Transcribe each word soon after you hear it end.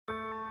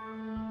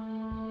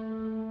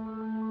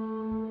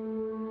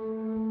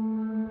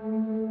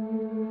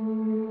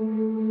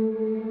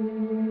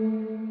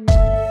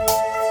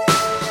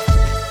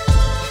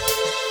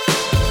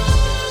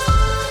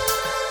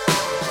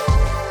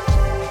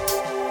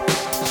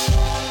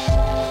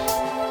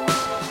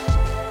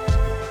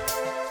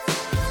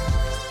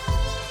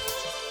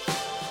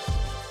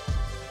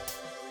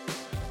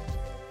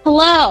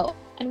Hello,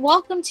 and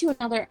welcome to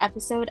another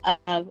episode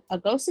of A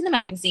Ghost in the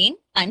Magazine.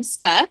 I'm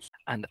Steph.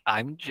 And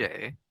I'm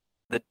Jay,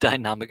 the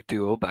dynamic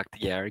duo back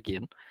together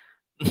again.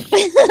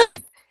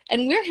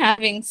 And we're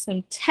having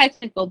some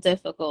technical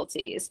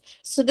difficulties.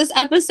 So this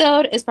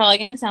episode is probably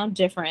going to sound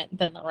different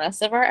than the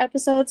rest of our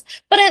episodes,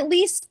 but at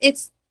least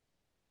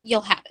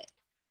you'll have it.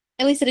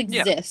 At least it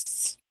Yeah,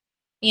 exists.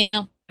 You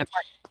know,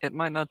 it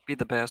might not be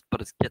the best,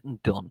 but it's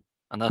getting done.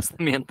 And that's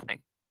the main thing.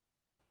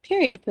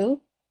 period poo.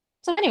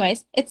 So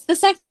anyways, it's the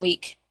second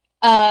week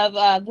of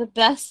the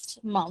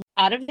best month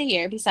out of the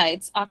year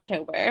besides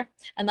October,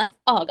 and that's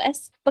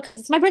August because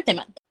it's my birthday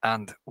month.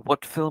 And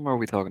what film are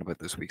we talking about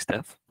this week,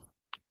 Steph?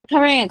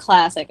 Covering a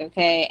classic,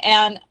 okay?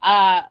 And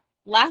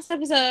last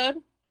episode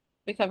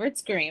we covered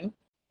Scream.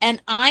 And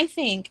I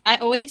think I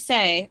always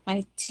say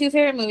my two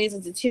favorite movies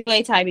is a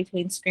two-way tie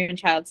between Scream and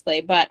Child's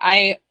Play, but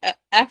I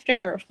after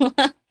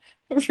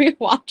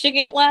rewatching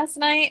it last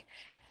night,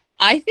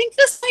 I think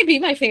this might be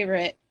my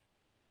favorite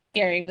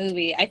scary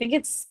movie. I think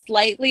it's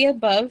slightly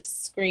above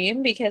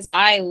Scream because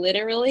I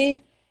literally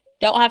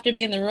don't have to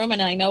be in the room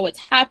and I know what's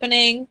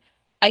happening.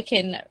 I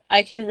can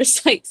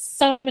recite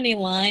so many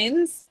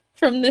lines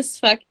from this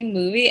fucking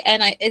movie,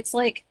 and it's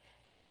like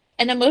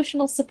an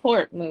emotional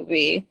support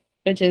movie,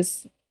 which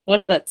is what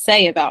does that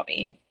say about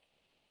me?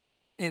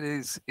 It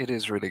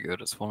is really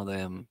good. It's one of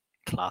them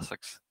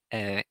classics.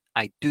 I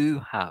do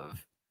have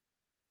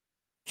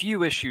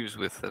few issues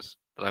with it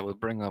that I will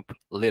bring up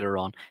later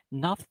on.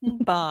 Nothing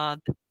bad,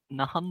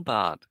 nothing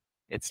bad.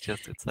 It's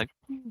like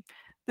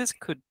this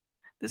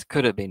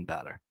could have been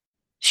better.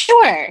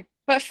 Sure,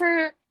 but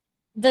for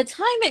the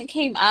time it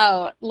came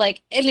out,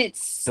 like, and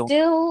it's Don't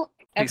still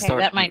please okay.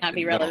 start. That might not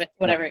be No, relevant to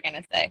no, whatever you're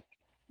gonna say.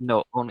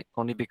 no.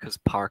 Only because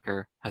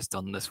Parker has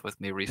done this with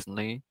me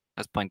recently.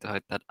 Has pointed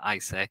out that I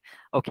say,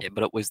 okay,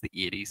 but it was the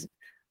 80s,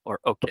 or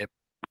okay,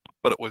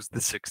 but it was the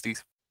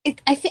 60s.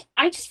 I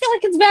just feel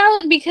like it's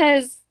valid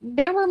because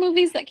there were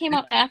movies that came It,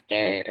 out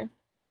after.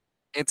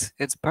 it's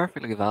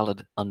perfectly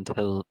valid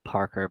until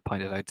Parker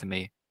pointed out to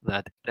me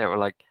that they were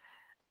like,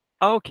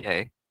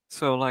 okay,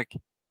 so like,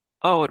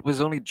 oh, it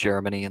was only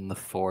Germany in the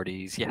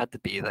 40s. You had to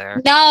be there,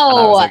 and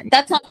I was No, like,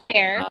 that's not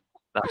fair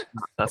nah,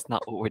 that's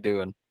not what we're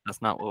doing.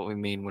 That's not what we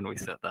mean when we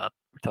said that.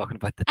 We're talking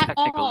about the at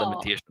technical all.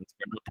 limitations.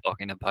 We're not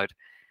talking about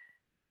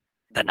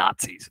the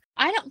Nazis.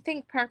 I don't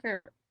think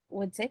Parker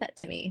would say that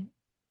to me,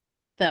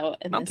 though,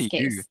 in Not this to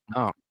you, case.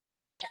 no.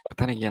 But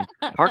then again,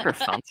 Parker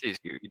fancies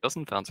you. He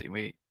doesn't fancy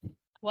me.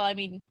 Well, I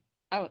mean,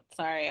 oh,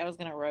 sorry, I was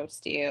gonna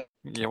roast you.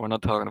 Yeah, we're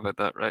not talking about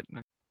that right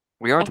now.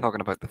 We are Oh,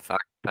 talking about the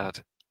fact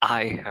that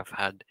I have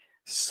had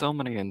so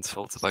many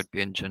insults about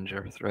being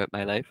ginger throughout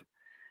my life,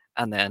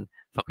 and then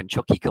fucking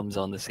Chucky comes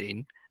on the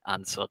scene,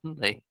 and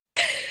suddenly,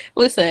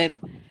 listen,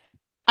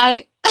 I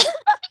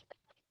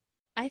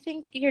I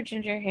think your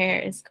ginger hair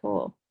is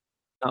cool.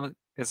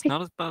 it's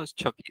not as bad as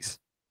Chucky's.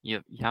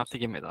 You have to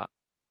give me that.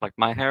 Like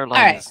my All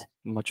hairline right, is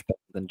much better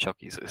than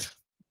Chucky's is.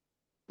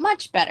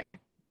 much better.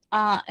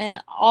 In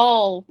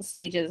all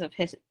stages of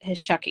his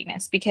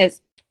Chuckiness,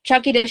 because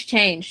Chucky does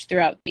change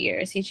throughout the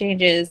years. He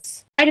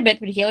changes quite a bit,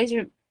 but he always,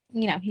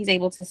 he's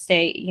able to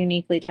stay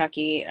uniquely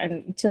Chucky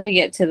until we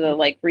get to the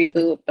like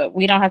reboot. But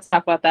we don't have to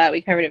talk about that.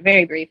 We covered it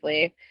very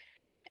briefly.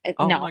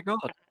 Oh No, my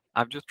god!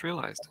 I've just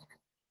realized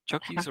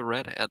Chucky's a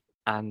redhead,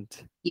 and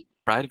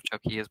Bride of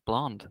Chucky is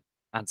blonde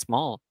and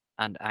small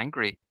and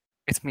angry.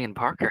 It's me and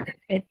Parker.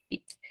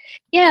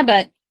 yeah,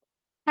 but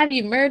have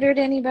you murdered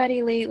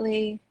anybody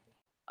lately?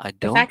 I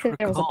The fact don't that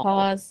there was a recall.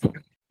 pause.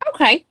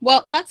 Okay,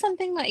 well, that's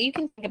something that you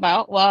can think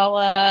about while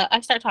I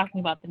start talking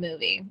about the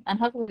movie. And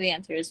hopefully the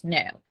answer is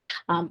no,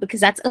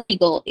 because that's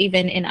illegal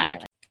even in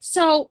Ireland.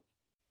 So,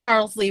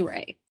 Charles Lee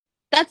Ray.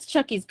 That's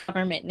Chucky's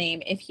government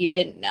name, if you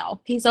didn't know.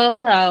 He's also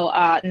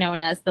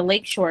known as the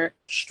Lakeshore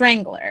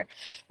Strangler,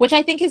 which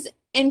I think is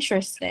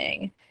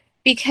interesting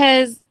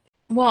because,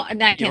 well,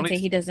 and I He can't only say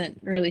he doesn't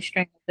really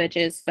strangle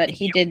bitches, but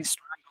he he only did.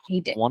 strangles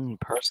He did. one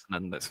person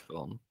in this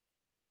film,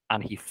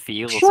 and he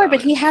feels Sure, at but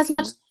it. he has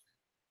much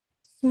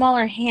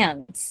smaller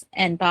hands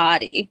and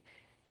body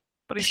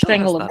But he to still has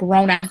strangle a that.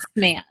 grown ass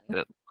man.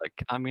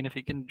 Like, I mean, if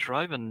he can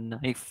drive a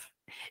knife,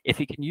 if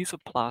he can use a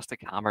plastic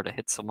hammer to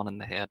hit someone in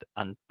the head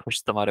and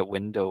push them out a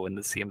window in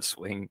the same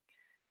swing.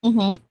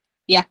 Mm-hmm.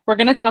 Yeah, we're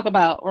gonna talk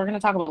about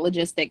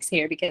logistics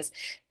here because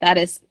that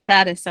is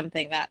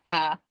something that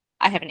I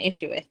have an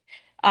issue with.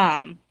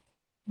 Um,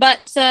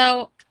 but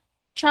so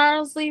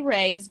Charles Lee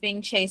Ray is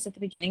being chased at the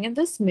beginning of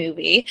this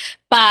movie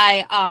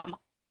by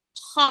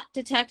hot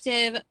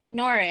detective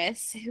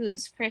Norris,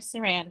 who's Chris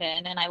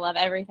Sarandon, and I love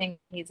everything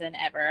he's in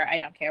ever.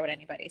 I don't care what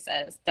anybody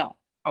says. Don't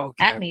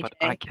at Okay, me, but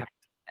I Jay. kept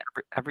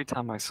every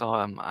time I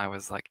saw him, I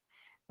was like,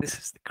 this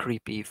is the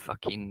creepy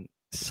fucking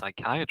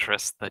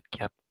psychiatrist that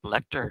kept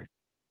Lecter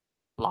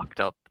locked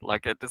up.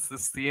 Like it's the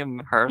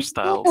same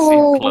hairstyle, same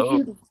No,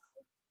 clothes.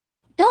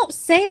 don't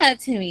say that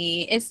to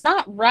me. It's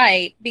not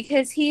right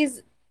because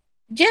he's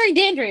Jerry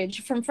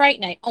Dandridge from Fright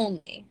Night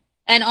only,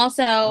 and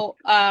also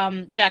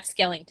Jack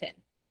Skellington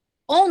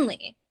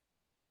only.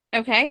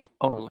 Okay.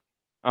 Only.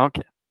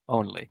 Okay,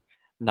 only.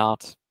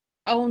 Not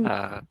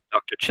Oh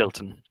Dr.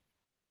 Chilton.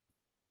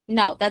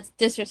 no, that's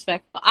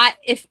disrespectful.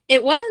 If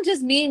it wasn't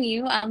just me and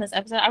you on this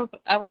episode,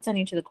 I would send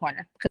you to the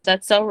corner because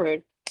that's so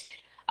rude.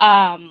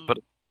 But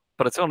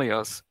but it's only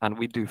us, and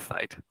we do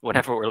fight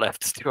whenever we're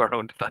left to our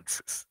own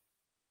devices.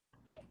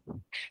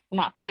 I'm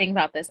not thinking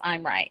about this.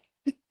 I'm right.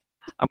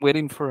 I'm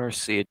waiting for our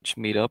Sage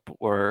meetup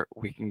where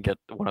we can get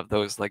one of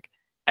those like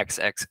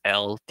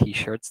XXL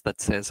t-shirts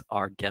that says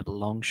our get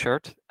along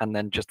shirt and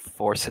then just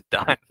force it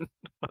down.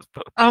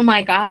 Oh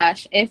my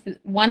gosh. If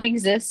one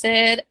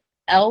existed,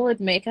 Elle would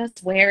make us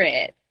wear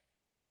it.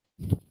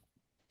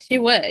 She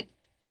would.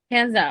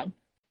 Hands down.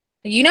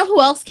 You know who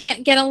else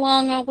can't get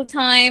along all the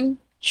time?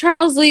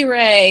 Charles Lee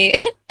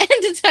Ray and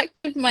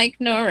Detective Mike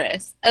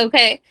Norris.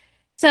 Okay.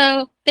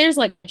 So there's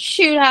like a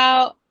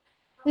shootout.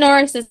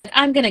 Norris is like,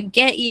 I'm gonna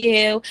get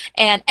you,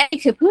 and Eddie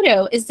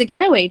Caputo is the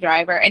getaway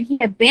driver, and he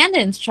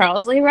abandons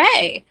Charles Lee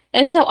Ray,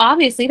 and so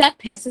obviously that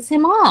pisses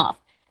him off.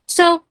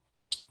 So,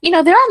 they're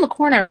on the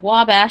corner of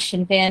Wabash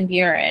and Van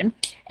Buren,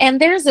 and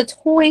there's a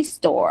toy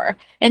store,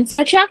 and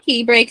so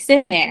Chucky breaks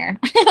in there.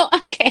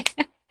 Okay,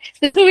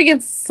 this movie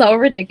gets so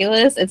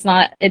ridiculous. It's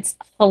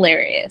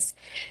hilarious.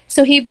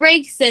 So he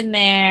breaks in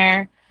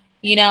there,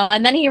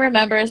 and then he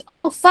remembers,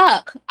 oh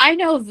fuck, I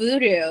know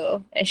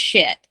voodoo is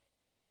shit.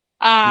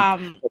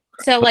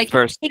 So like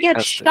first he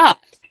gets shot.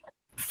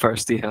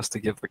 First, he has to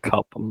give the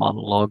cop a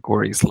monologue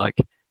where he's like,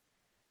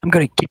 "I'm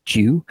gonna get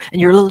you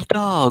and your little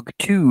dog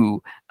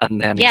too,"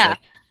 and then he's like,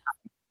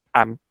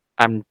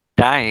 "I'm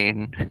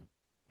dying."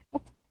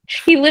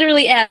 He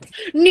literally asks,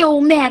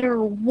 "No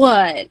matter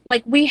what,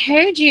 like we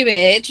heard you,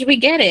 bitch. We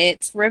get it.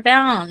 It's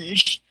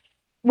revenge.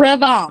 We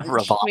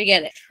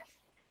get it."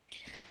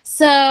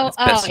 So,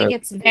 it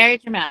gets very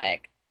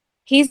dramatic.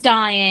 He's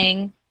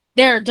dying.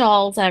 There are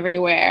dolls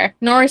everywhere.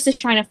 Norris is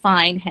trying to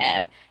find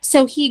him.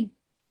 So he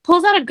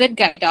pulls out a good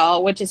guy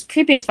doll, which is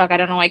creepy as fuck. I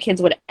don't know why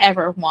kids would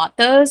ever want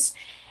those.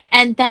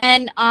 And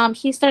then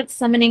he starts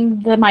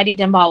summoning the mighty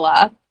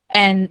Damballa.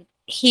 And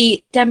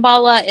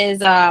Damballa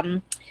is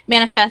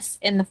manifests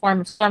in the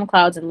form of storm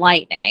clouds and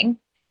lightning.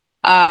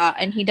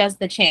 And he does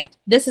the chant.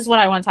 This is what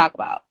I want to talk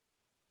about.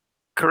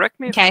 Correct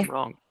me if I'm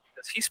wrong.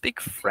 Does he speak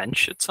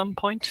French at some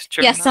point?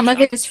 Yes, some of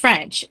it is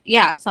French.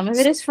 Yeah, some of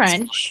it is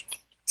French.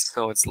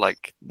 So it's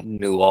like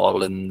New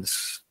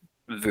Orleans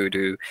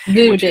voodoo.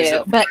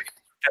 But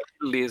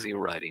lazy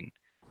writing.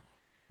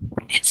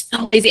 It's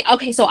so lazy.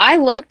 Okay, so I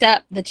looked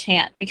up the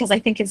chant because I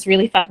think it's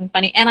really fucking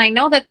funny, and I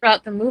know that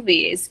throughout the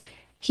movies,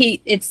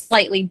 it's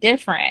slightly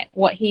different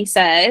what he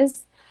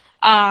says,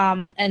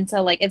 and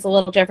so like it's a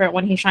little different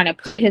when he's trying to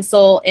put his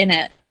soul in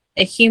a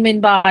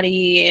human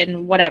body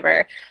and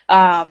whatever,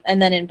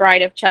 and then in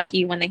Bride of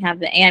Chucky when they have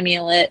the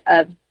amulet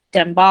of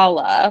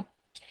Damballa,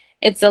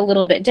 it's a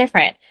little bit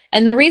different.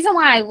 And the reason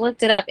why I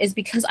looked it up is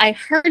because I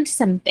heard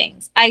some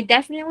things. I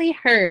definitely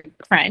heard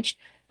French.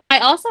 I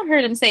also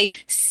heard him say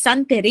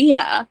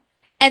Santeria,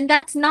 and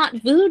that's not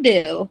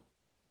voodoo.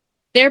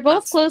 They're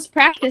both closed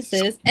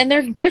practices, and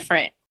they're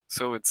different.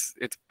 So it's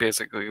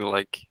basically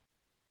like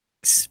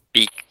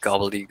speak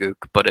gobbledygook,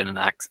 but in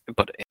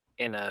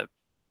a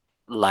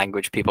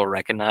language people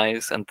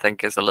recognize and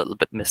think is a little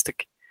bit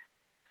mystic.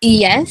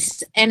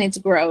 Yes, and it's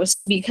gross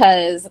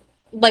because,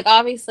 like,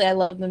 obviously I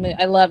love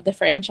the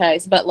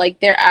franchise, but like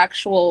their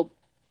actual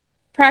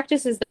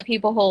practices that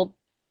people hold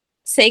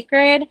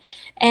sacred,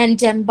 and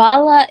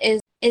Damballa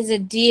is a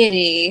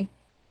deity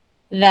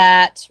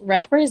that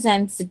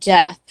represents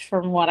death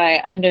from what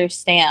I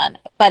understand,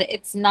 but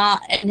it's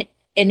not an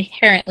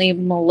inherently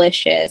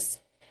malicious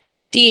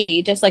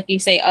deity, just like you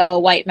say, oh,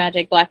 white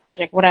magic, black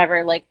magic,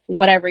 whatever, like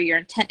whatever your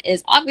intent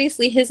is.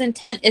 Obviously his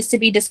intent is to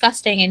be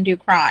disgusting and do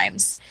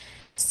crimes.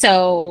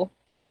 So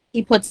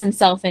he puts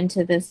himself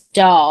into this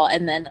doll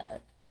and then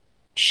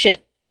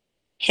shit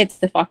hits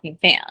the fucking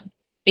fan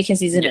because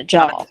he's in a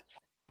doll.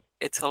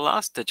 It's a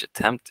last-ditch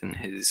attempt in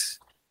his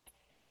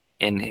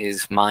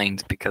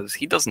mind because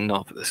he doesn't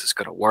know if this is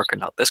going to work or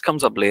not. This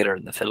comes up later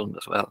in the film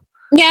as well.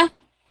 Yeah.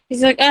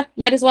 He's like, might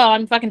as well.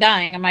 I'm fucking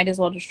dying. I might as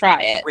well just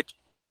try it.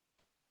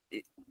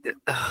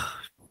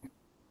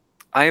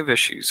 I have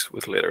issues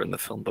with later in the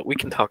film, but we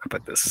can talk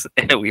about this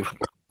in a wee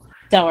while.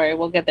 Don't worry,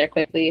 we'll get there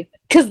quickly.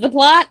 Because the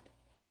plot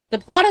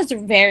is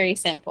very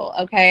simple,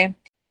 okay?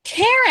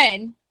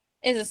 Karen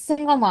is a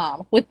single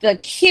mom with the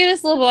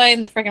cutest little boy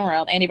in the freaking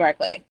world, Andy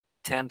Barclay.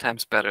 10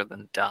 times better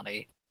than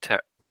Danny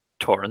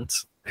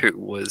Torrance, who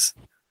was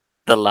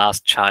the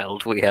last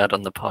child we had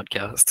on the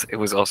podcast. It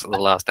was also the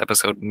last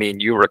episode me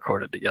and you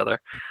recorded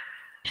together.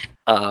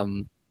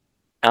 And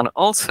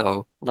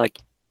also, like,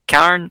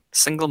 Karen,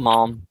 single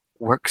mom,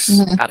 works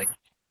at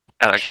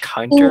a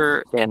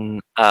counter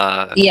in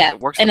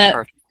works at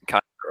a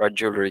counter or a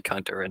jewelry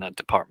counter in a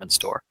department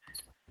store.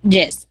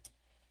 Yes.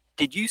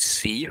 Did you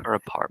see her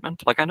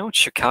apartment? Like, I know it's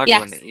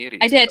Chicago in the 80s.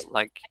 I did. But,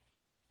 like,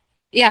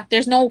 yeah,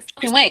 there's no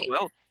fucking way.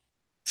 Well.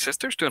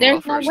 Sister's doing well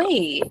for herself.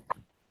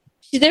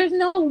 There's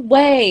no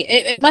way.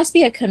 It must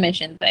be a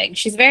commission thing.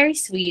 She's very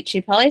sweet.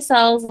 She probably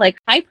sells like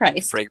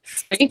high-priced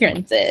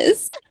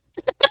fragrances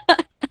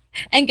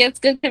and gets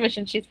good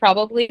commission. She's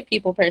probably a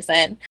people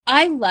person.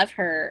 I love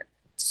her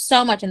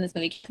so much in this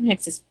movie. Kim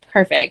Hicks is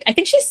perfect. I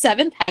think she's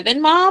Seventh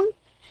Heaven Mom.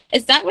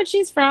 Is that what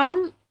she's from?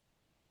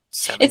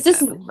 Seventh this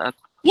Heaven, that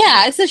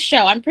Yeah, it's a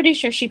show. I'm pretty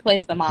sure she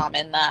plays the mom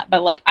in that,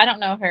 but look, I don't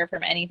know her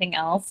from anything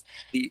else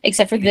the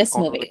except for the this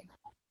only movie.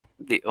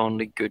 the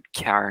only good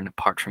Karen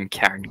apart from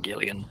Karen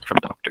Gillian from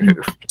Doctor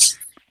Who.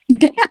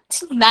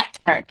 That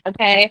part,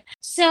 okay?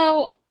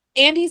 So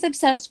Andy's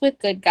obsessed with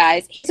good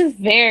guys. He's a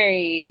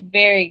very,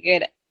 very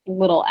good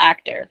little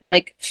actor.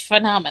 Like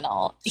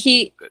phenomenal.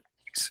 He's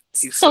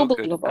He's so so good.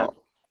 believable.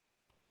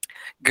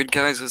 Good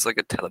Guys is like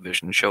a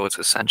television show. It's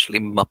essentially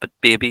Muppet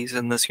Babies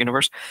in this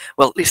universe.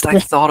 Well, at least I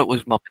thought it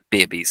was Muppet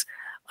Babies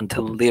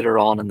until later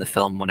on in the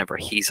film, whenever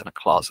he's in a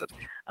closet,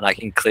 and I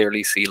can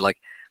clearly see like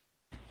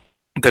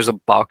there's a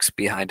box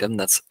behind him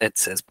it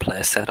says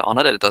playset on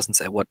it. It doesn't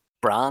say what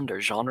brand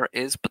or genre it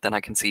is, but then I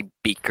can see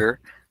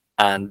Beaker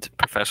and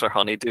Professor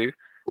Honeydew,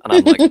 and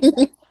I'm like,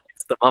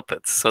 it's the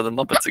Muppets. So the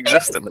Muppets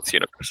exist in this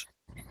universe.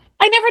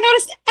 I never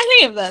noticed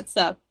any of that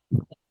stuff.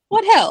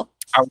 What hell?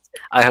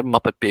 I had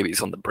Muppet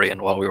Babies on the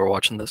brain while we were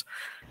watching this.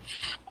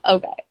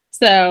 Okay,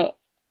 so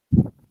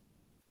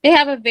they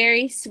have a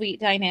very sweet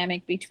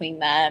dynamic between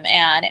them,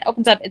 and it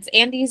opens up. It's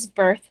Andy's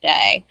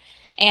birthday,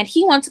 and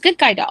he wants a good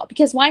guy doll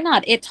because why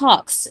not? It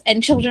talks,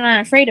 and children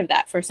aren't afraid of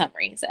that for some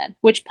reason.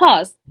 Which,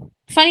 pause.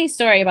 Funny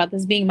story about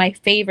this being my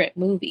favorite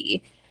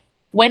movie.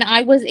 When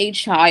I was a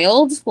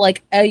child,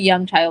 like a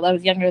young child, I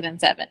was younger than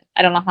 7.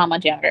 I don't know how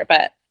much younger,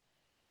 but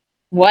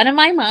one of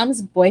my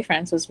mom's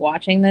boyfriends was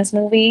watching this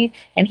movie,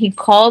 and he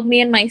called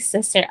me and my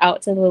sister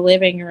out to the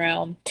living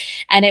room,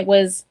 and it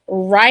was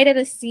right at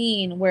a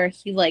scene where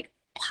he like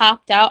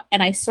popped out,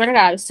 and I swear to God,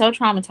 I was so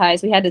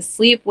traumatized. We had to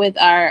sleep with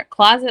our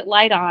closet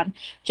light on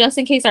just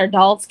in case our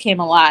dolls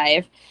came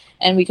alive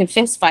and we could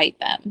fist fight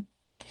them.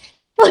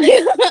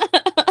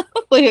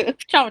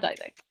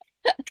 Traumatizing.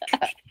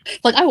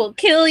 Like, I will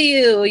kill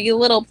you, you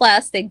little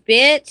plastic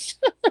bitch.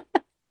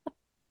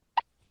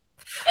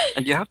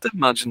 And you have to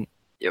imagine,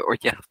 or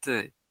you have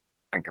to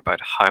think about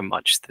how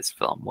much this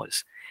film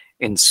was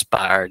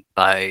inspired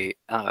by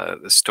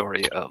the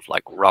story of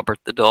like Robert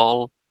the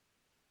Doll,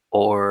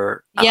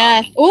 or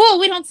Yeah. Oh,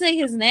 we don't say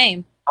his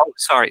name. oh,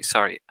 sorry,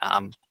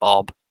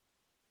 Bob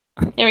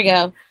There we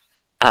go.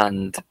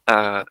 and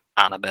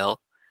Annabelle,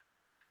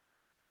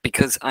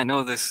 because I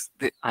know this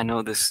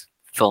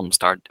film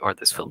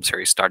this film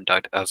series started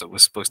out as it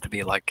was supposed to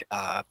be like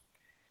a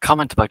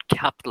comment about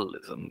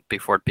capitalism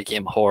before it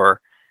became horror,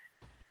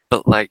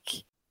 but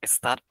like it's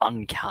that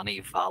uncanny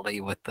valley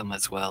with them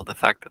as well. The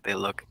fact that they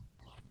look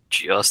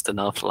just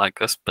enough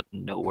like us, but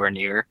nowhere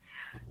near.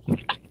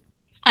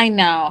 I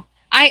know.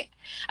 I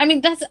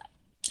mean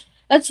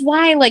that's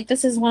why like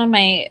this is one of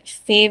my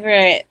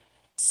favorite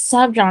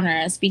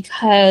subgenres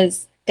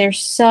because they're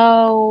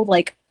so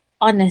like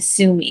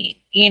unassuming,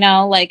 you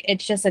know, like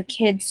it's just a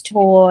kid's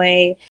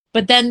toy.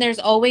 But then there's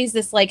always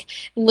this like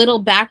little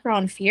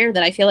background fear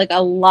that I feel like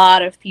a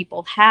lot of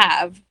people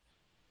have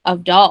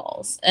of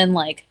dolls and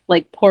like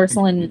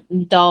porcelain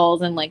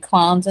dolls and like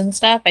clowns and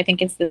stuff. I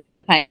think it's the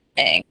kind of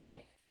thing.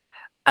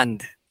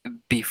 And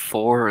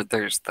before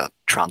there's that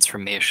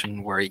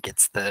transformation where he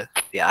gets the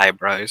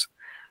eyebrows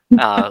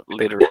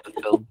later in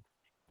the film,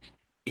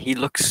 he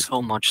looks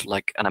so much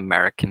like an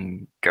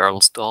American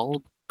Girl's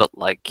doll, but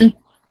like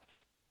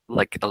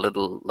a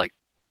little like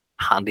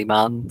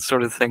handyman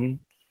sort of thing.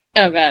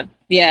 Oh god,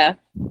 yeah.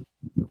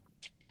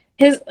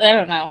 I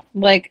don't know.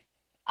 Like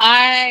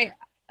I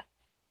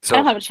So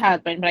don't have a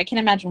child brain, but I can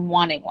imagine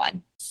wanting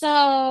one.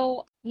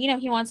 So, you know,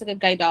 he wants a good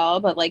guy doll,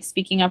 but like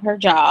speaking of her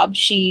job,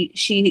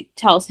 she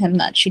tells him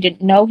that she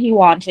didn't know he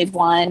wanted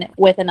one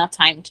with enough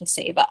time to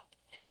save up.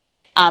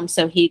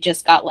 So he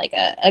just got like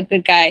a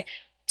good guy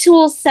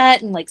tool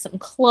set and like some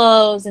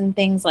clothes and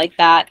things like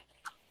that.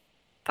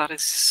 that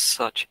is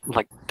such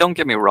like, don't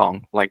get me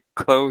wrong, like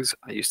clothes,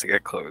 I used to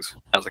get clothes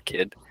as a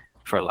kid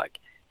for like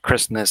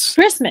Christmas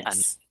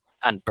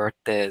and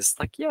birthdays.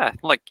 Like, yeah,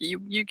 like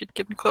you get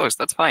given clothes,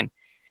 that's fine.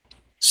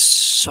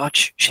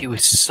 She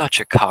was such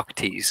a cock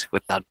tease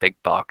with that big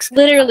box.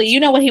 Literally, you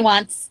know what he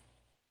wants.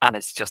 And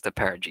it's just a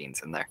pair of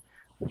jeans in there.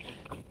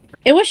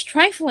 It was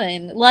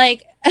trifling.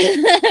 Like,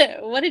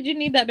 what did you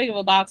need that big of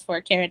a box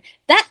for, Karen?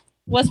 That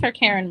was her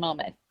Karen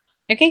moment.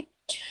 Okay?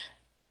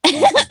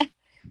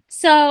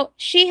 So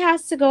she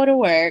has to go to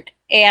work,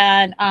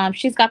 and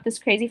she's got this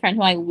crazy friend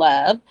who I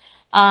love,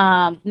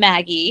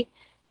 Maggie.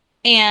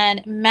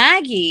 And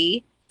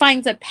Maggie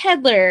finds a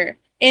peddler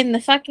in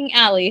the fucking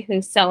alley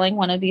who's selling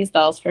one of these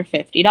dolls for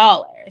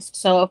 $50.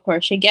 So, of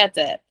course, she gets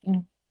it.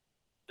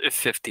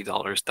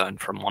 $50 down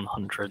from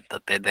 100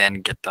 that they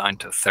then get down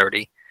to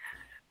 30.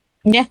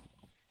 Yeah.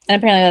 And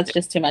apparently that's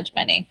just too much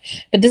money.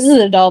 But this is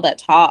a doll that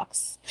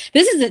talks.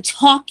 This is a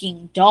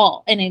talking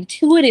doll, an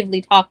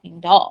intuitively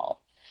talking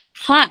doll.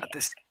 Hi.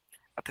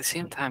 At the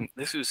same time,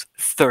 this was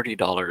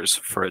 $30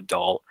 for a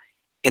doll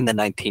in the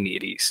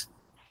 1980s.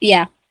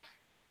 Yeah.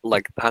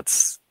 Like,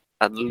 that's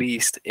at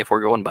least, if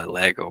we're going by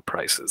Lego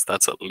prices,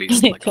 that's at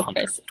least like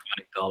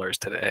 $120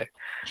 today.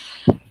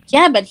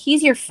 Yeah, but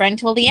he's your friend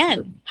till the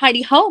end.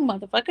 Heidi ho,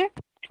 motherfucker.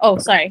 Oh,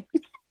 sorry.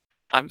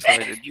 I'm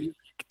sorry,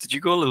 Did you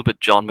go a little bit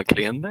John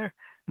McClane there?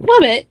 A little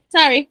bit.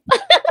 Sorry.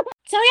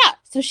 So yeah,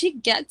 so she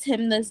gets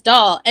him this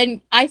doll,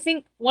 and I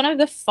think one of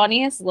the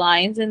funniest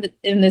lines in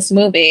this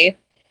movie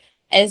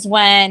is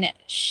when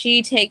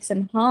she takes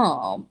him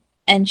home,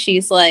 and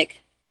she's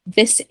like,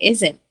 "This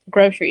isn't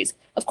groceries.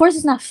 Of course,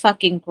 it's not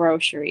fucking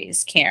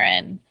groceries,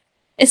 Karen.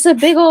 It's a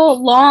big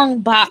old long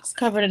box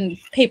covered in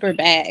paper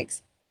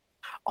bags."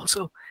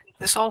 Also,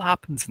 this all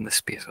happens in the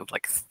space of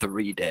like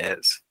 3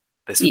 days.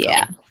 This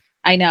Yeah, film.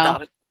 I know.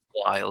 That is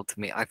wild to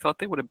me. I thought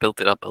they would have built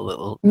it up a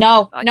little.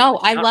 No, I, no,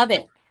 I love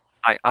it.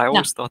 I No,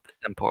 always thought the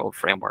temporal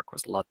framework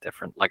was a lot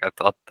different. Like I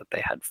thought that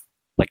they had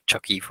like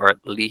Chucky for at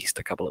least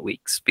a couple of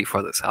weeks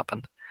before this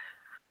happened.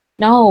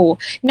 no,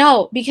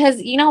 no,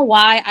 because you know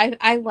why?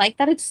 I like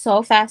that it's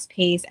so fast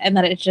paced and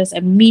that it's just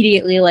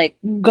immediately like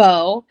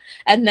go,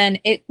 and then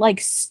it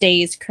like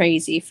stays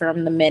crazy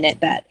from the minute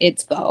that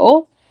it's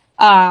go.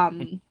 Yeah,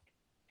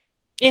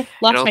 It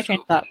lost my also train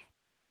of thought.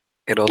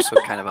 it also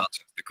kind of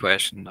answers the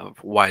question of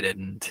why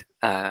didn't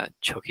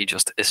Chucky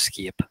just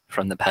escape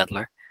from the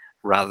peddler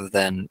rather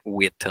than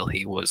wait till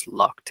he was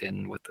locked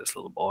in with this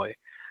little boy.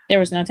 There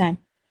was no time.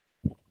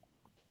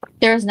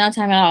 There was no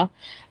time at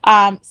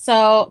all.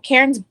 So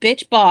Karen's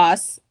bitch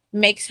boss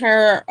makes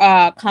her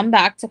come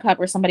back to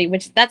cover somebody,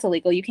 which that's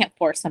illegal. You can't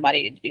force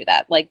somebody to do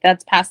that. Like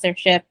that's past their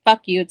shift.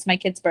 Fuck you. It's my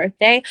kid's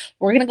birthday.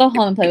 We're gonna go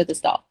home and play with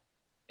this doll.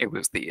 It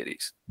was the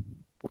 80s.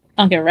 I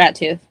don't give a rat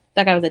tooth.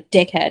 That guy was a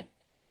dickhead.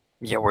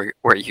 Yeah,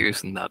 we're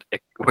using that.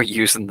 We're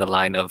using the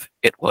line of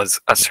it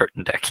was a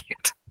certain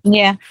decade.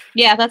 Yeah,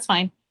 yeah, that's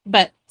fine.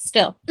 But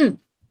still,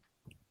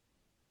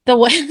 the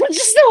way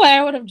just the way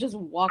I would have just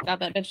walked out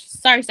that bitch.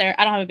 Sorry, sir,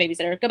 I don't have a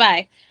babysitter.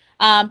 Goodbye.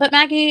 But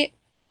Maggie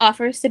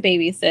offers to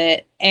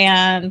babysit,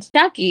 and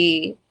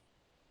Chucky.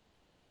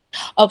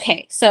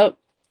 Okay, so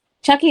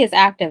Chucky is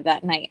active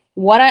that night.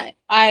 What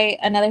I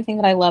another thing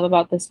that I love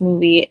about this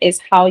movie is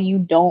how you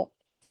don't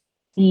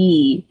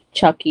see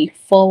Chucky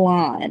full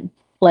on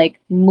like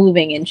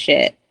moving and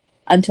shit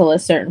until a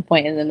certain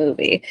point in the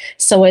movie.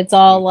 So it's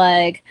all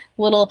like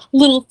little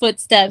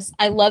footsteps.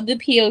 I love the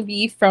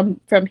POV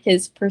from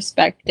his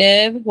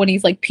perspective when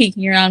he's like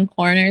peeking around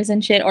corners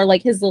and shit, or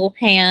like his little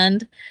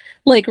hand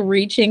like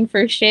reaching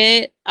for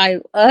shit. I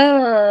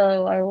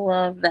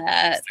love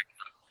that.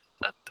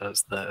 That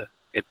does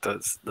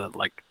the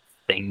like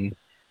thing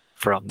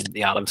from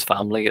the Addams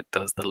Family. It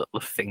does the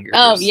little fingers.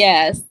 Oh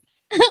yes.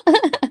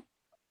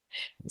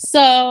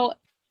 So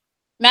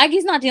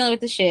Maggie's not dealing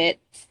with the shit.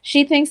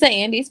 She thinks that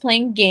Andy's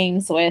playing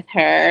games with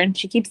her, and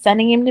she keeps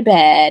sending him to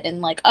bed and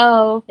like,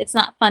 oh, it's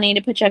not funny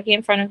to put Chucky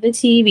in front of the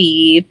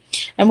TV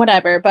and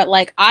whatever. But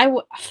like, I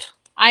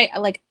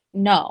like,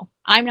 no,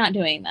 I'm not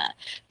doing that.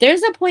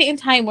 There's a point in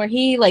time where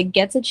he like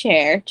gets a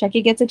chair,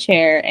 Chucky gets a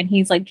chair, and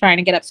he's like trying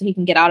to get up so he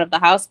can get out of the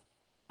house.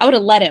 I would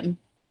have let him.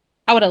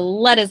 I would have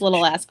let his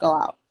little ass go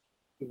out.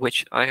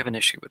 Which I have an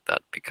issue with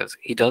that because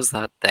he does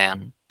that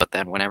then, but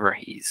then whenever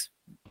he's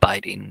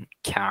biting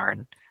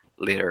Karen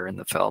later in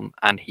the film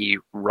and he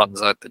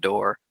runs out the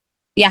door,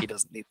 Yeah. he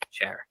doesn't need the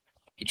chair.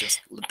 He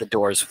just the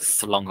door is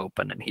flung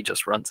open and he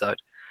just runs out.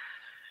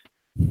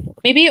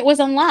 Maybe it was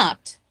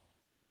unlocked.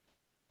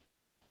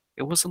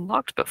 It was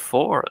unlocked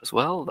before as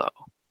well,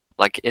 though.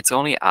 Like it's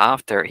only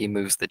after he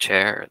moves the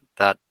chair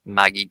that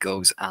Maggie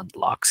goes and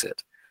locks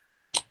it.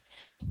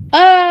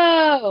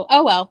 Oh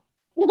well.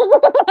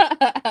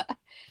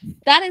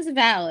 That is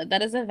valid.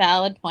 That is a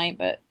valid point,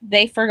 but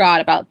they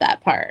forgot about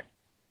that part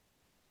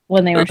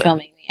when they were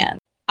filming the end.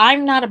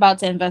 I'm not about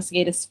to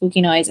investigate a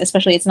spooky noise,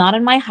 especially it's not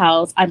in my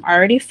house. I'm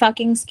already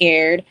fucking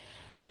scared.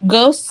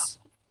 Ghosts,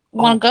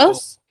 want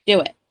ghosts?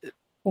 Do it.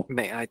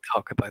 May I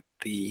talk about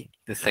the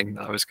thing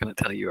that I was going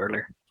to tell you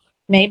earlier?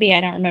 Maybe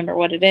I don't remember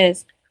what it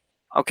is.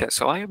 Okay,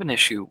 so I have an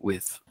issue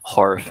with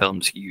horror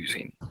films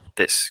using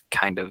this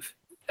kind of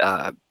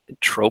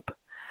trope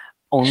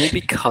only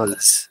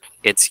because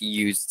it's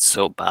used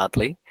so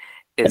badly.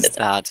 Is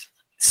that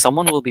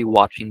someone will be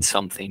watching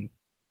something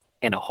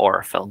in a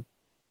horror film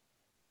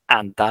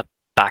and that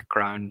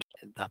background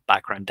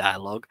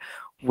dialogue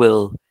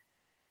will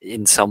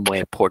in some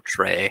way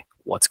portray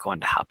what's going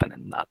to happen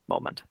in that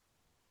moment.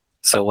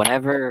 So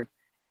whenever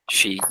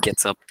she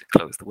gets up to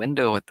close the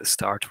window at the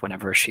start,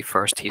 whenever she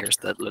first hears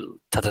that little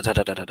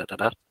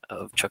ta-da-da-da-da-da-da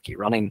of Chucky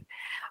running,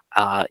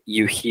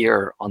 you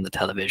hear on the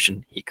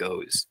television he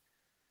goes,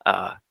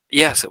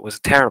 yes, it was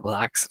a terrible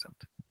accident.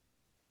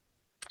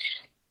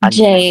 And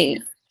Jay.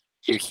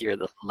 you hear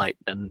the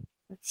lightning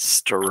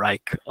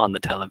strike on the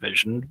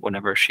television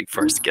whenever she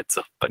first gets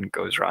up and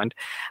goes around.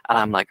 And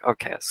I'm like,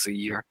 okay, so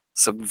you're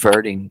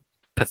subverting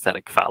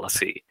pathetic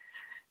fallacy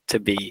to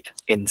be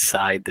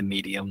inside the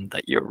medium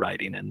that you're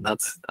writing in.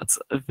 That's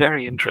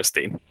very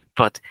interesting.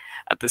 But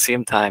at the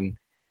same time,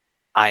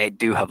 I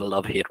do have a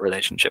love-hate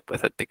relationship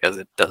with it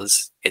because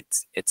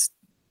it's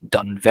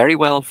done very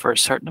well for a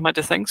certain amount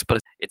of things,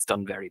 but it's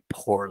done very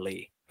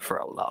poorly for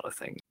a lot of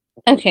things.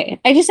 Okay,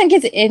 I just think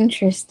it's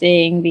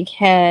interesting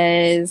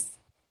because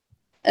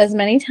as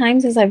many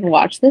times as I've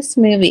watched this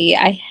movie,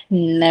 I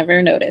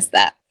never noticed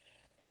that.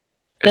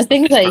 The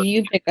things that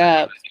you pick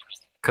up.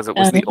 Because it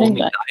was the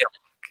only dialogue.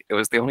 It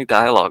was the only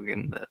dialogue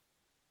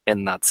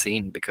in that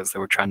scene because they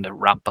were trying to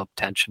ramp up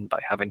tension by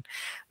having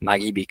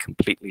Maggie be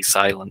completely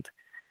silent,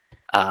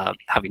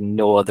 having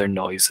no other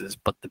noises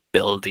but the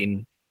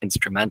building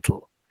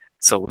instrumental.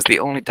 So it was the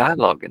only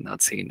dialogue in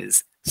that scene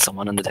is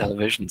someone on the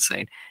television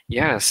saying,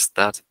 "Yes,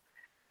 that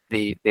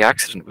the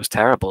accident was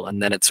terrible,"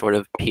 and then it sort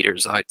of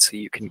peters out, so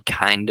you can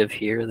kind of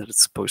hear that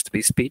it's supposed to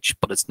be speech,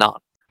 but it's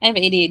not. I have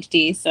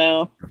ADHD,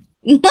 so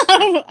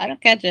I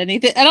don't catch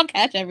anything. I don't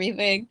catch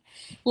everything.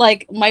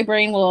 Like my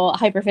brain will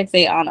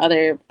hyperfixate on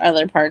other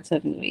parts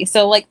of the movie.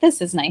 So like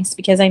this is nice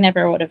because I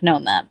never would have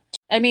known that.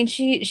 I mean,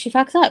 she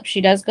fucks up.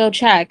 She does go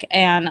check,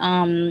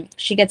 and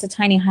she gets a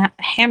tiny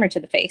hammer to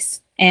the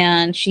face,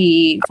 and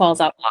she falls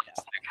out.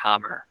 Plastic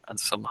hammer and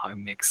somehow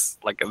makes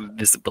like a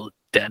visible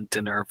dent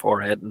in her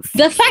forehead. And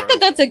The fact that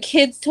that's a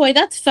kid's toy,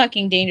 that's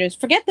fucking dangerous.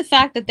 Forget the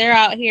fact that they're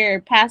out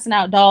here passing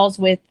out dolls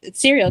with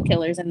serial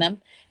killers in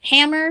them.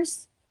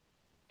 Hammers.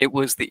 It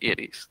was the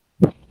 80s.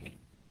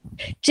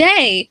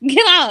 Jay,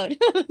 get out.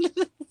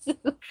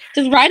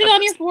 Just write it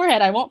on your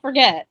forehead. I won't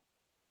forget.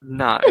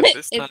 Nah, at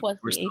this It time, was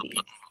we're the still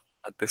 80s.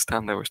 at this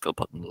time they were still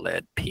putting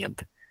lead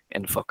paint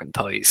in fucking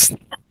toys.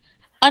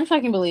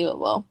 Unfucking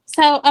believable.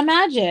 So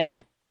imagine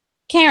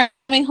Karen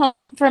coming home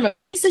from a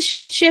piece of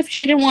shift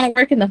she didn't want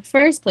to work in the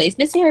first place,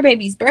 missing her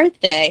baby's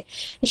birthday.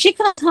 And she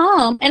comes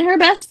home and her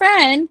best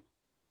friend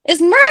is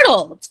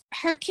murdered.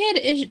 Her kid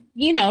is,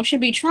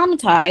 should be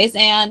traumatized.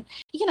 And,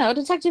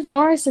 Detective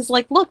Norris is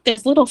like, look,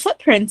 there's little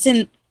footprints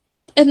in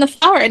the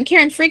flower. And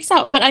Karen freaks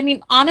out. But I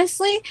mean,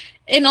 honestly,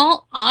 in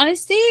all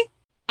honesty,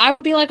 I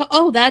would be like,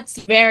 oh, that's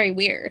very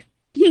weird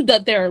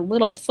that there are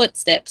little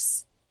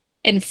footsteps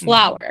in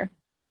flour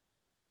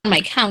on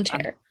my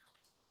counter.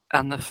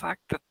 And the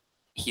fact that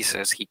he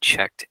says he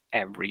checked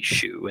every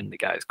shoe in the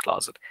guy's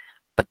closet,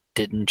 but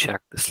didn't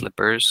check the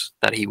slippers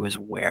that he was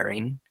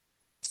wearing.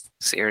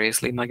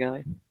 Seriously, my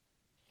guy?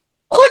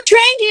 Who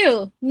trained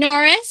you,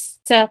 Norris?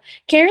 So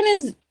Karen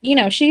is,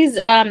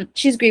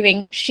 she's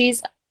grieving.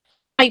 She's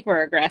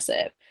hyper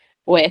aggressive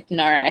with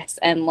Norris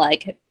and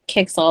like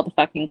kicks all the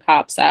fucking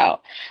cops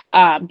out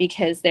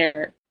because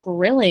they're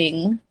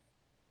grilling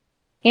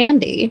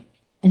Andy,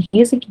 and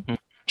he's a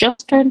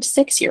just turned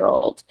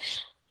 6-year-old.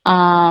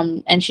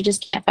 And she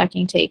just can't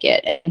fucking take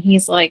it. And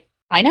he's like,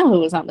 I know who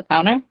was on the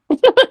counter.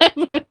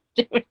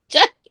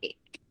 Jackie.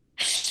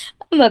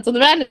 And that's when the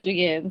madness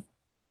begins.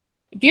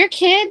 If your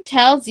kid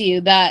tells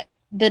you that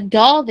the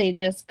doll they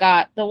just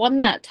got, the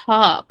one that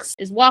talks,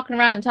 is walking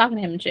around and talking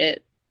to him and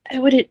shit, I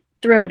would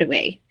throw it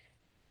away.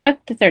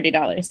 Fuck the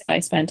 $30 I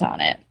spent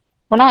on it.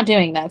 We're not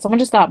doing that. Someone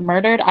just got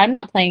murdered. I'm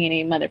not playing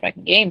any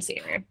motherfucking games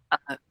here.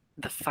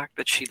 The fact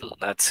that she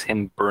lets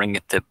him bring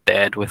it to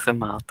bed with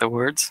him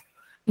afterwards.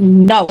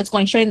 No, it's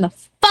going straight in the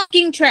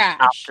fucking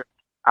trash.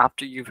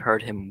 After you've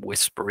heard him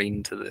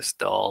whispering to this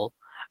doll,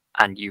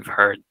 and you've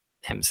heard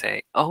him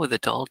say, "Oh, the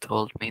doll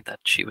told me that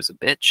she was a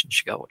bitch and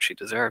she got what she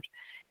deserved,"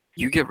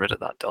 you get rid of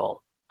that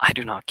doll. I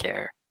do not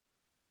care.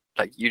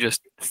 Like, you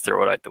just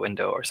throw it out the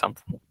window or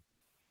something.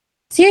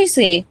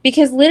 Seriously,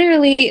 because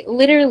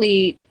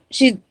literally,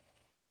 she,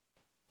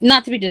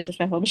 not to be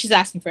disrespectful, but she's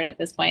asking for it at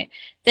this point.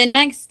 The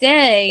next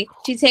day,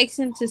 she takes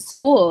him to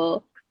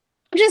school.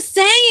 I'm just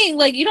saying,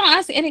 like, you don't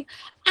ask any.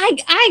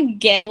 I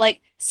get,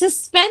 like,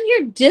 suspend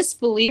your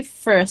disbelief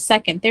for a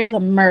second. There's a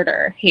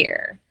murder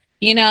here.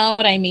 You know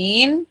what I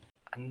mean?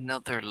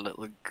 Another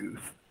little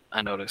goof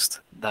I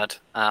noticed that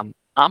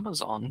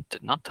Amazon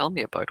did not tell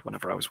me about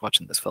whenever I was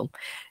watching this film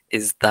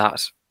is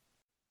that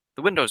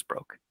the windows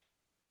broke.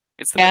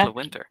 It's the middle of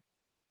winter.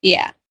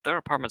 Yeah. Their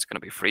apartment's going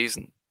to be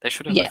freezing. They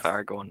should have Yes. the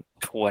fire going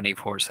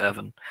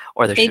 24/7,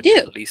 or there They should do. be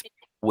at least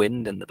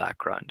wind in the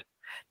background.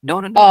 No,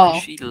 Oh.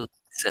 'cause she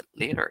lights it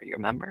later. You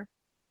remember?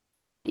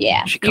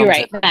 Yeah, She you're comes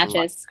right. in and Matches.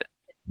 lights it.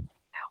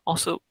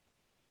 Also,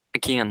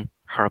 again,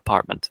 her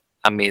apartment,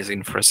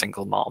 amazing for a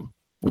single mom.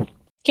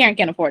 Karen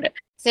can't afford it.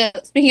 So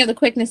speaking of the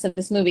quickness of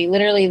this movie,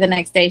 literally the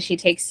next day she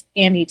takes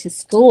Andy to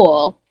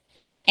school,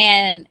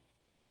 and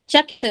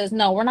Chuck says,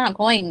 "No, we're not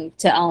going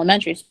to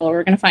elementary school.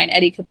 We're going to find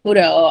Eddie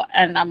Caputo,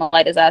 and I'm gonna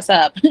light his ass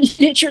up."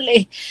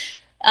 Literally.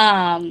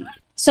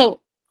 So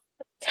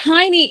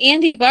tiny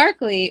Andy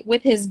Barkley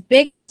with his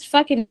big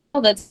fucking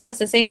tail that's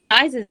the same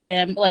size as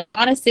him, like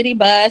on a city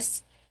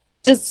bus,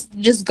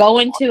 just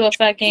going to a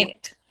fucking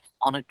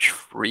on a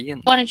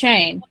train. on a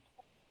train,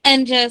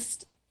 and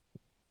just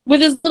with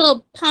his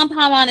little pom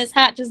pom on his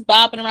hat, just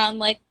bopping around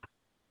like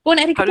going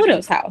to Eddie How did you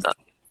Caputo's house.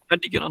 How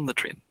did you get on the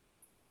train?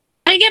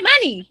 I get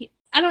money.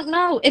 I don't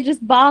know. It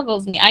just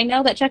boggles me. I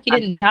know that Chucky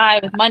didn't die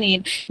with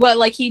money, but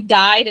like he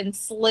died and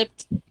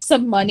slipped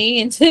some money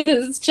into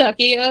his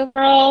Chucky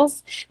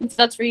overalls. And so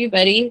that's for you,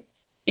 buddy.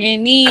 You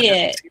need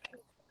it.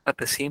 At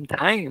the same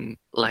time,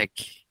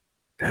 like,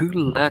 who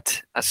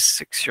let a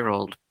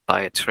 6-year-old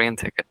buy a train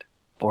ticket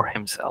for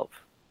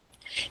himself?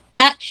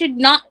 That should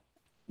not.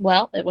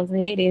 Well, it was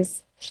the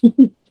 80s.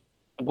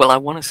 Well, I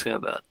want to say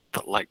that,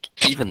 but like,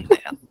 even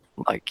then,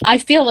 like, I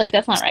feel like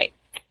that's not right.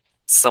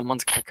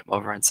 someone's gonna come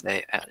over and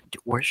say,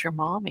 "Where's your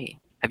mommy?"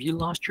 Have you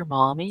lost your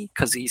mommy?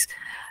 Because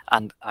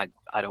and I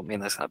don't mean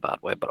this in a bad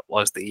way, but it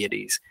was the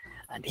 80s,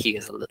 and he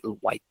is a little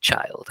white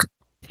child.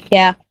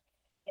 Yeah,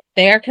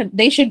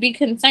 they should be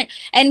concerned.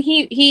 And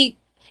he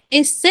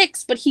is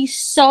 6, but he's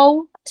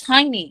so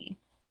tiny.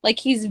 Like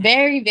he's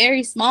very,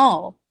 very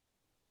small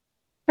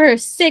for a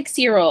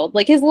 6-year-old.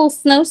 Like his little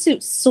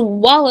snowsuit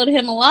swallowed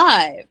him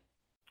alive.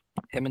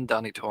 Him and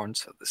Danny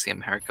Torrance have the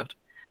same haircut.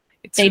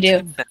 It They suits do.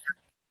 him better.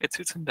 It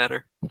suits him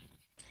better.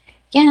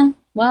 Yeah,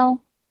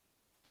 well,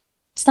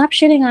 stop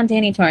shitting on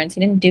Danny Torrance. He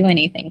didn't do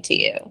anything to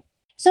you.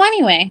 So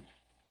anyway,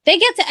 they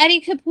get to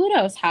Eddie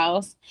Caputo's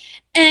house,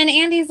 and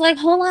Andy's like,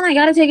 hold on, I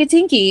gotta take a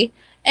tinky.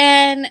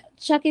 And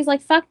Chucky's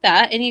like, fuck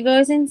that. And he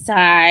goes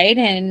inside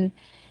and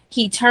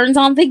he turns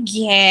on the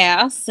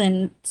gas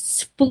and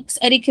spooks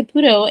Eddie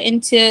Caputo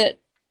into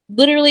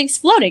literally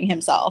exploding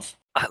himself.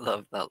 I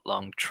love that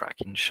long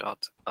tracking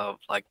shot of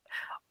like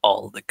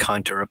all the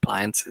counter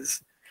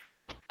appliances,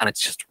 and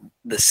it's just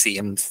the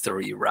same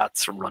 3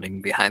 rats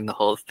running behind the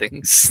whole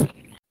thing.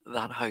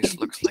 That house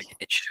looks like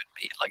it should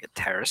be like a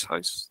terrace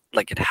house.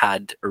 Like it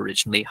had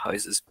originally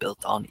houses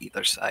built on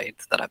either side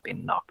that have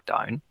been knocked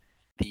down.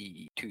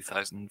 The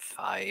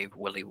 2005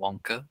 Willy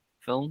Wonka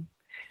film.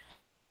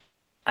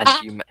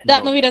 And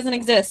That movie doesn't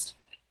exist.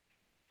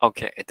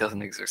 Okay, it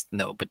doesn't exist.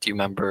 No, but do you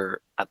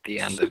remember at the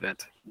end of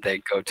it, they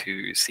go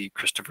to see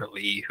Christopher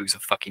Lee, who's a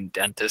fucking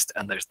dentist,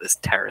 and there's this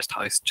terraced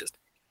house just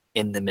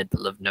in the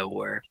middle of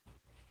nowhere.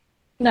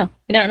 No,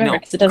 I don't remember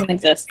because it doesn't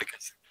exist.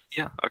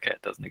 Yeah, okay,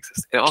 it doesn't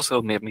exist. It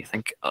also made me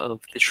think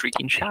of the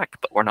Shrieking Shack,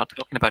 but we're not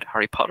talking about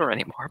Harry Potter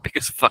anymore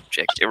because fuck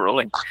J.K.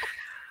 Rowling.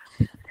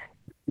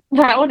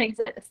 That one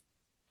exists.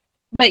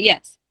 But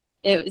yes,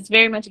 it was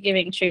very much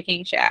giving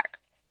Shrieking Shack.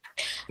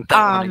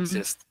 That one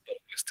exists, but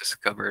it was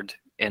discovered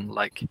in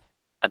like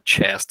a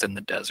chest in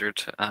the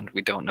desert, and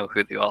we don't know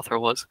who the author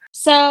was.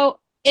 So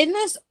in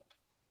this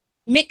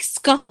mixed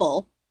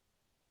scuffle,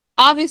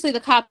 obviously the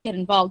cops get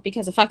involved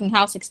because a fucking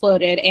house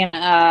exploded and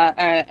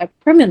a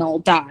criminal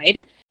died.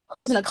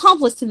 An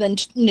accomplice to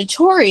the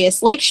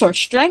notorious Lakeshore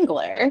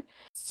Strangler.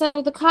 So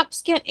the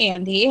cops get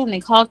Andy and they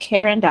call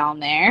Karen down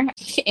there.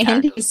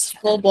 Andy's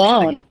full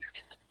blown.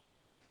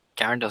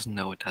 Karen doesn't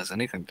know it has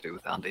anything to do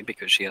with Andy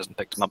because she hasn't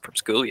picked him up from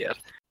school yet.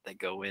 They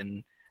go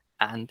in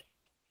and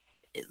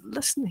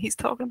listen, he's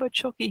talking about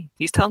Chucky.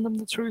 He's telling them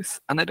the truth,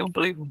 and they don't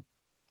believe him.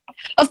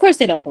 Of course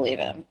they don't believe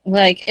him.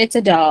 Like, it's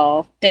a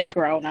doll. They're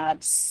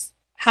grown-ups.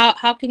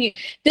 How can you...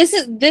 This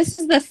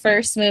is the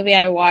first movie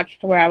I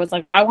watched where I was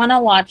like, I want to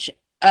watch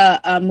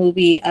a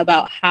movie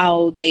about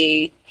how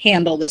they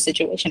handle the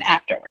situation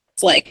afterwards.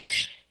 Like,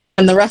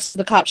 when the rest of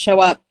the cops show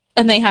up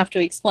and they have to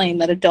explain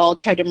that a doll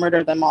tried to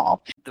murder them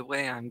all. The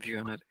way I'm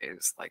viewing it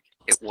is like,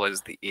 it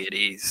was the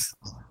 80s.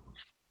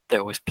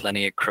 There was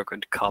plenty of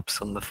crooked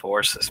cops on the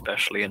force,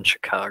 especially in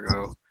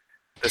Chicago.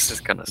 This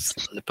is gonna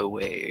slip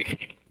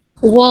away.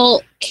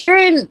 Well,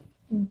 Karen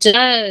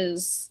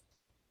does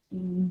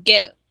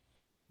get,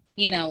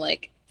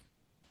 like,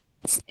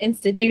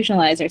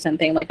 institutionalized or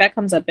something. Like, that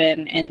comes up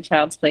in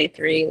Child's Play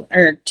 3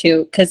 or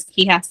 2, because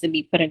he has to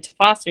be put into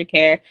foster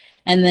care.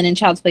 And then in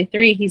Child's Play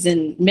 3, he's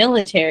in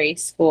military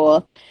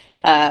school,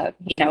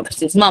 because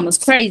his mom was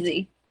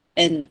crazy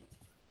and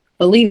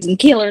believes in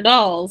killer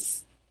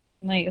dolls.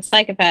 Like a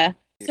psychopath.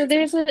 So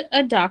there's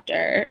a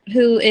doctor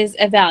who is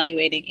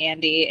evaluating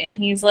Andy,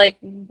 and he's like,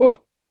 you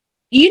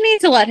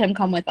need to let him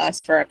come with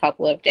us for a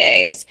couple of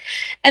days.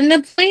 And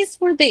the place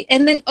where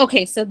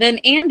so then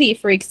Andy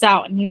freaks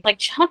out, and he's like,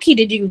 Chucky,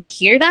 did you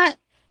hear that?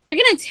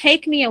 They're going to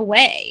take me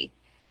away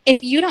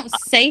if you don't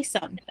say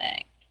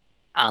something.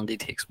 Andy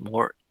takes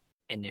more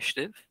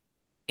initiative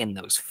in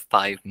those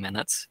 5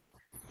 minutes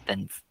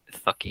than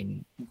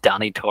fucking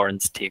Danny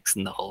Torrance takes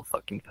in the whole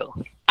fucking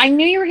film. I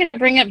knew you were going to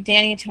bring up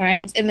Danny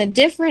Torrance, and the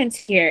difference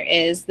here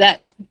is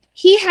that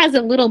he has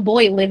a little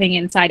boy living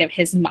inside of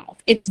his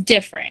mouth. It's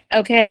different,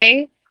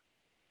 okay?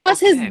 Plus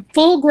his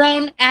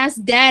full-grown ass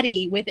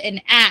daddy with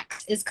an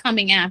axe is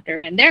coming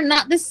after him. They're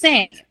not the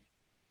same.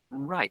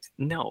 Right,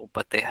 no,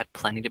 but they had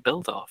plenty to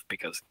build off,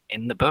 because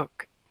in the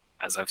book,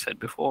 as I've said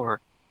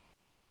before,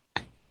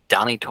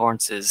 Danny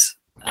Torrance's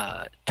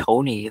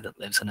Tony that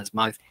lives in his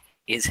mouth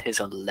is his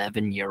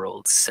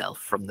 11-year-old self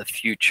from the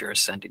future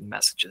sending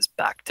messages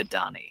back to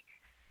Danny.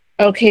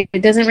 Okay,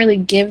 it doesn't really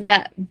give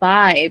that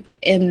vibe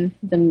in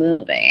the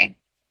movie.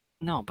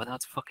 No, but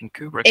that's fucking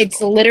Kubrick.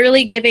 It's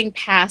literally giving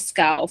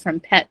Pascal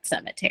from Pet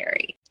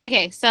Sematary.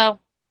 Okay, so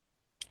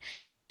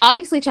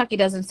obviously Chucky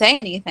doesn't say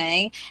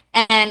anything,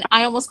 and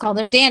I almost called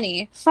him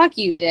Danny. Fuck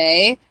you,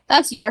 Day.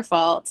 That's your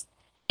fault.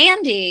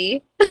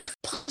 Andy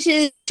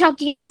punches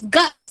Chucky's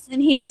guts,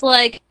 and he's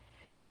like,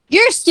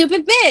 you're a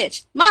stupid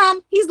bitch.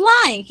 Mom, he's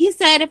lying. He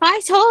said if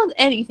I told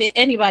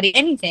anybody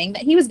anything,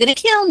 that he was going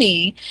to kill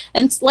me.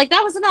 And like,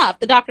 that was enough.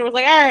 The doctor was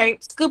like, all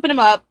right, scooping him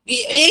up.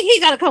 He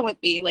got to come with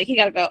me. Like, he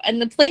got to go.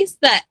 And the place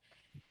that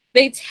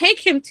they take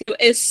him to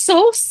is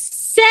so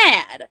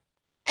sad.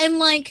 And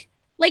like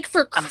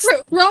for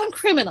grown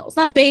criminals,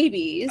 not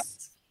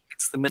babies.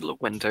 It's the middle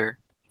of winter.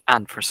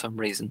 And for some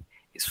reason,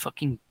 his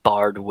fucking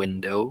barred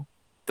window,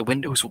 the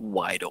window's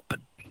wide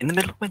open in the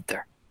middle of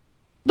winter.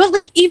 But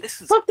like, even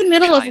This is fuck the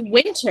middle of China.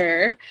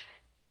 winter,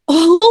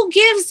 who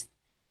gives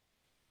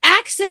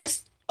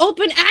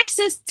open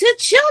access to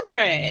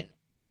children?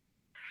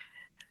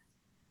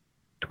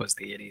 It was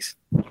the 80s.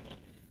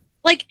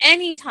 Like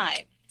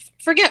anytime.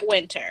 Forget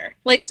winter.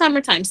 Like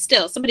summertime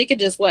still. Somebody could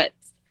just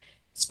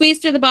squeeze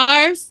through the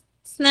bars,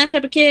 snatch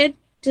up a kid.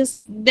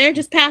 They're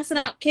just passing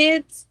out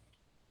kids.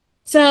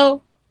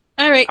 So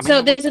alright, I mean,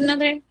 so there's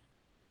another.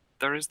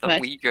 there is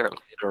that wee girl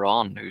later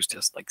on who's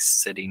just like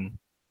sitting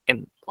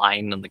in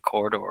line in the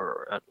corridor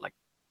or like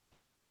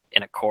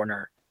in a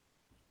corner,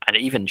 and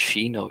even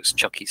she knows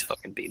Chucky's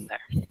fucking been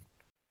there.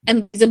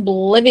 And these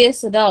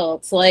oblivious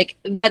adults, like,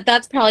 but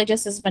that's probably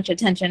just as much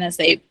attention as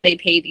they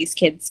pay these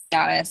kids, to be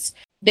honest.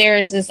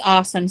 There's this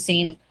awesome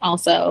scene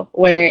also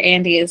where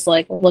Andy is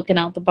like looking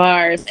out the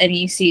bars and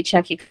you see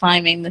Chucky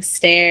climbing the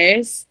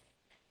stairs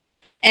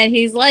and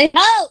he's like,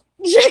 "Oh,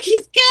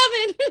 Chucky's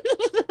coming!"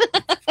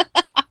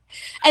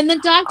 And the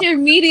doctor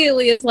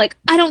immediately is like,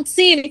 "I don't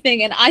see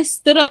anything," and I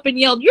stood up and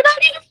yelled, "You're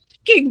not even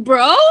fucking,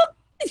 bro!"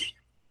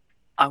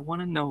 I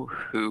want to know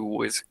who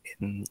was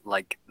in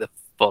like the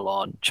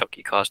full-on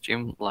Chucky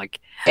costume.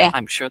 Like, yeah.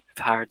 I'm sure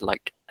they've hired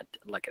like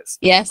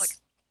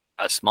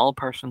a small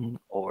person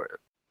or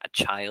a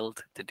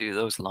child to do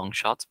those long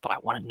shots, but I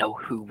want to know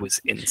who was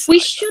inside. We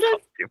should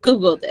have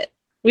Googled it.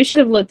 We should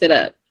have looked it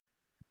up.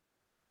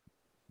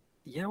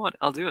 You know what?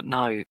 I'll do it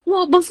now.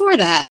 Well, before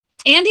that,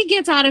 Andy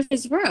gets out of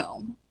his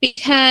room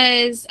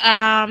because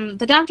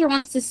the doctor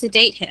wants to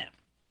sedate him.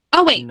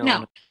 Oh wait,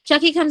 no.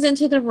 Chucky comes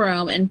into the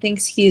room and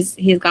thinks he's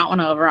got one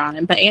over on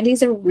him, but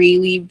Andy's a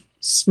really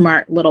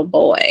smart little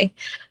boy.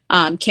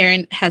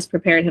 Karen has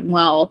prepared him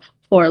well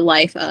for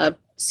life of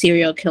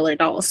serial killer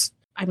dolls.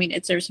 I mean,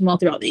 it serves him well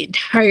throughout the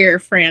entire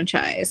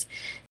franchise.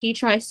 He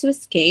tries to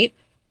escape.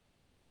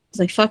 He's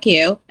like, "Fuck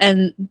you."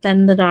 And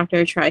then the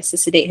doctor tries to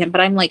sedate him.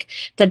 But I'm like,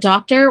 the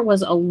doctor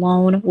was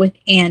alone with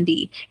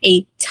Andy,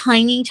 a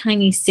tiny,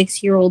 tiny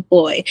 6-year-old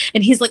boy.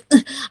 And he's like,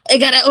 "I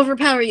gotta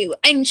overpower you.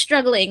 I'm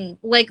struggling."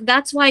 Like,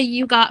 that's why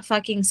you got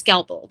fucking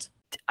scalpeled.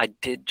 I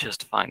did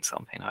just find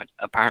something out.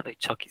 Apparently,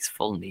 Chucky's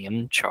full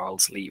name,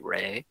 Charles Lee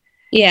Ray,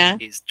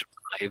 is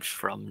derived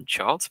from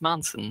Charles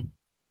Manson,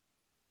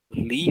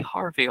 Lee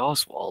Harvey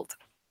Oswald,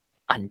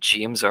 and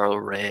James Earl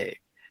Ray,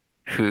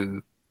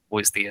 who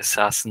was the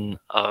assassin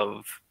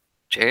of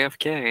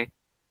JFK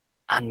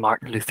and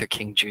Martin Luther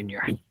King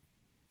Jr.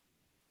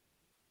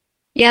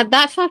 Yeah,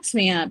 that fucks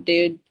me up,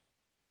 dude.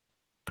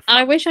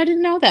 I wish I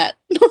didn't know that.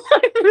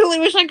 I really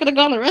wish I could have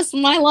gone the rest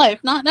of my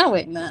life not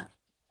knowing that.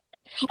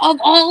 Of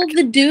all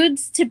the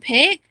dudes to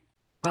pick?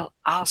 Well,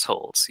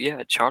 assholes.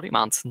 Yeah, Charlie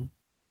Manson,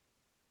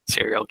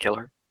 serial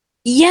killer.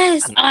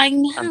 Yes, I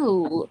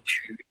know.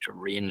 Two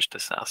deranged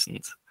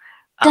assassins.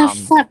 The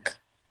fuck?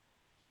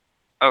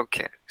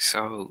 Okay,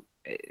 so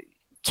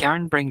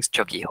Karen brings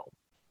Chucky home,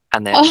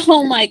 and then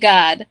oh my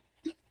god,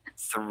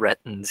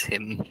 threatens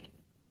him.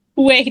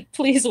 Wait,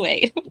 please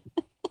wait.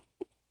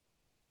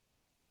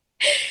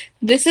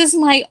 This is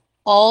my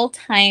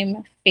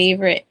all-time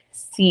favorite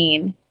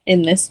scene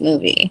in this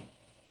movie.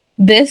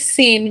 This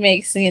scene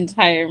makes the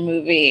entire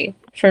movie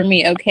for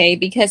me, okay?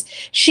 Because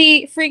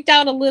she freaked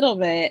out a little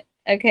bit,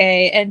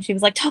 okay? And she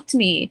was like, "Talk to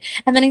me."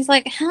 And then he's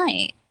like,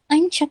 "Hi,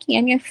 I'm Chucky,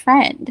 I'm your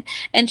friend."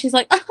 And she's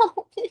like,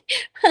 "Oh."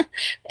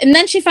 And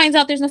then she finds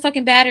out there's no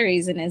fucking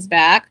batteries in his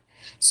back.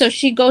 So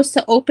she goes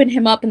to open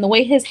him up, and the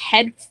way his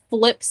head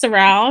flips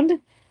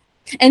around,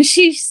 and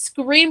she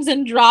screams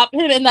and drop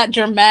him in that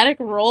dramatic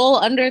roll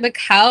under the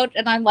couch.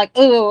 And I'm like,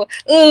 ooh,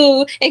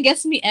 it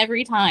gets me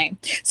every time.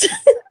 So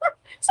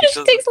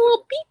she takes a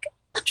little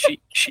peek.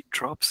 She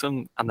drops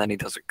him, and then he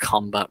does a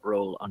combat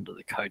roll under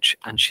the couch,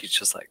 and she's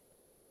just like,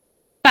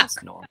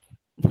 "That's normal."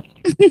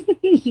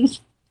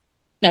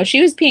 No,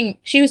 she was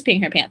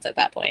peeing her pants at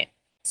that point.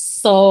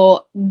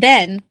 So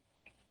then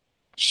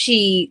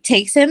she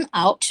takes him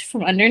out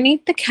from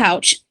underneath the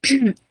couch,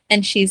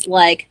 and she's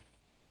like,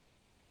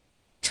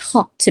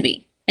 "Talk to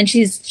me." And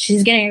she's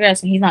getting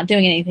aggressive, and he's not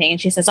doing anything.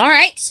 And she says, "All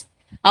right,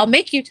 I'll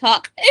make you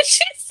talk." And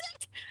she said,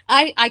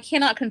 I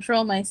cannot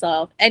control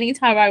myself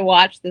anytime I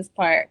watch this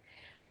part.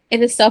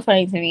 It is so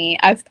funny to me.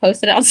 I've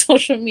posted it on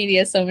social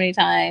media so many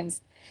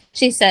times.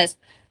 She says,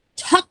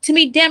 "Talk to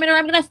me, damn it, or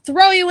I'm gonna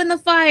throw you in the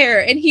fire."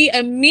 And he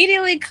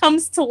immediately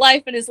comes to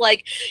life and is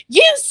like,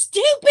 "You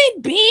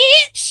stupid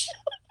bitch!"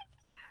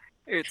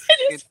 And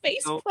his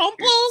face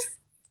crumples.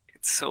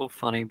 It's so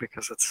funny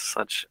because it's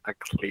such a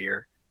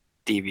clear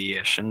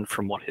deviation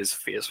from what his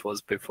face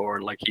was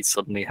before. Like, he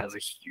suddenly has a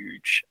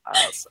huge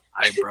ass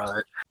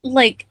eyebrow.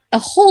 Like, a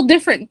whole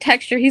different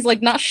texture. He's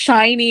like not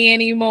shiny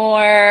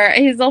anymore.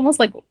 He's almost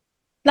like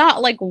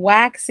not like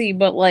waxy,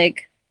 but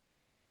like,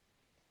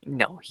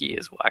 no, he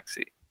is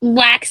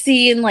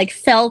waxy and like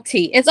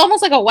felty. It's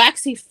almost like a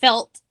waxy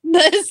felt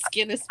that his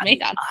skin is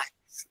made out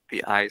of.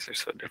 The eyes are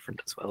so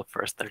different as well.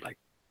 First they're like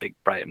big,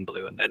 bright and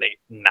blue, and then they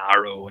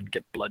narrow and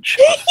get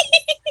bloodshot.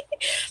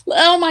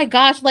 Oh my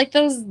gosh, like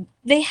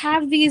they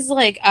have these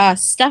like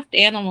stuffed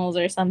animals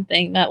or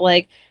something that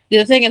like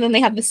the thing, and then they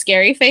have the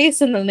scary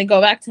face, and then they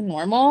go back to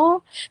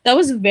normal. That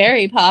was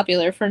very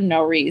popular for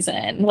no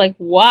reason. Like,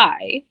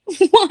 why?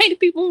 Why do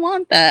people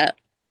want that?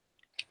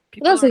 But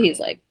People that's what are he's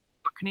like.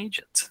 fucking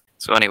idiots.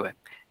 So anyway,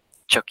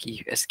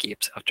 Chucky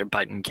escapes after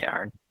biting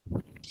Karen.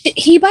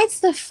 He bites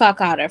the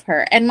fuck out of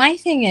her, and my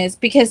thing is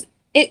because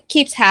it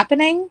keeps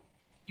happening.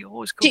 He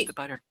always goes to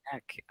bite her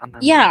neck, and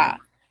then Yeah,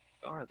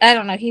 I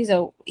don't know. He's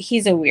a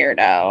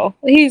weirdo.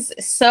 He's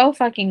so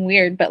fucking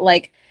weird. But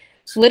like,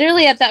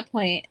 literally at that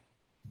point,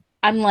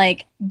 I'm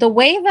like, the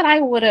way that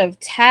I would have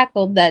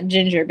tackled that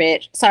ginger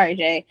bitch. Sorry,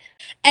 Jay,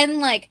 and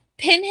like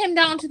pin him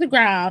down to the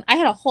ground. I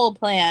had a whole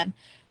plan.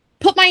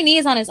 Put my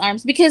knees on his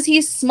arms because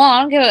he's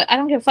small. I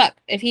don't give a fuck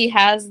if he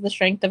has the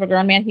strength of a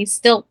grown man. He's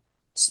still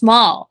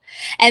small.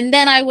 And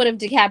then I would have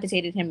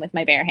decapitated him with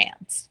my bare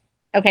hands.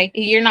 Okay,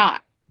 you're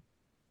not.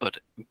 But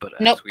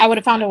nope. I would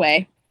have found a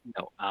way.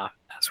 No,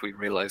 as we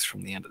realize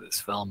from the end of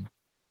this film,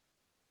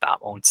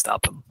 that won't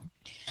stop him.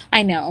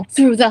 I know,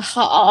 through the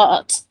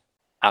heart.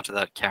 After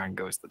that, Karen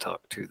goes to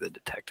talk to the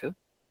detective.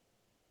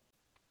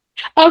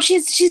 Oh,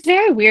 she's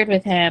very weird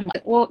with him.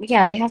 Well,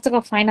 yeah, I have to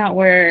go find out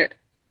where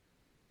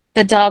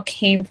the dog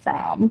came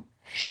from,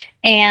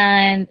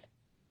 and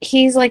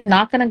he's like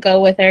not gonna go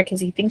with her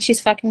because he thinks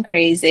she's fucking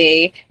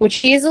crazy, which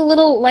she is a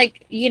little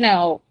like, you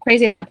know,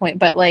 crazy at that point,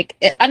 but like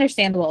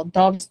understandable.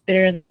 Dog's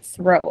bitter in the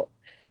throat.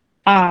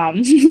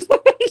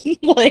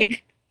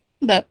 Like,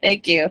 no,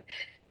 thank you.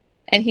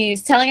 And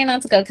he's telling her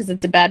not to go because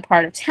it's a bad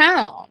part of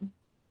town,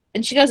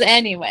 and she goes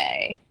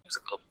anyway. There's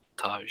a little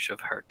montage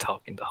of her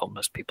talking to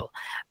homeless people,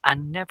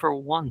 and never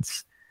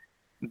once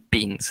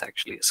being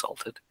sexually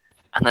assaulted.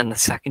 And then the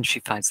second she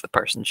finds the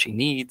person she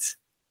needs,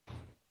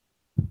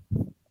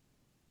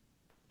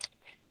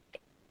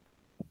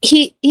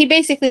 he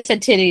basically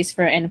said titties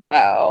for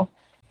info.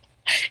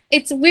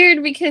 It's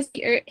weird because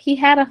he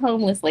had a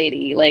homeless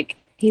lady. Like,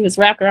 he was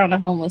wrapped around a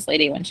homeless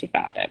lady when she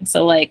found him.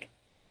 So, like,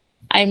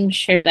 I'm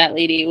sure that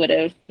lady would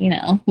have, you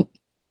know.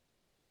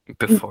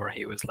 Before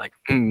he was like,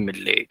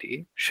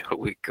 "Milady, shall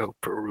we go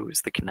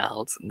peruse the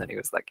canals?" And then he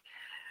was like,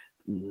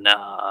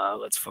 "Nah,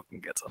 let's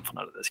fucking get something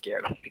out of this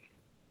girl."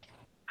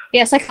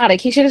 Yeah, psychotic.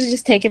 He should have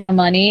just taken the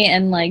money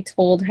and like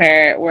told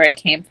her where it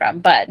came from.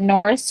 But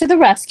Norris to the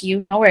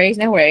rescue. No worries,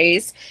 no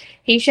worries.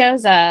 He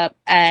shows up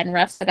and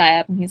roughs the guy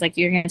up, and he's like,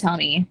 "You're gonna tell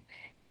me,"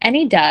 and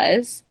he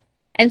does.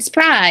 And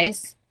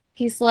surprise,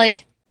 he's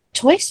like,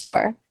 "Toy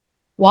store,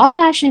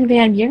 Wabash and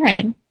Van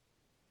Buren."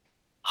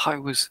 How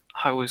was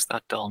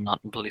that doll not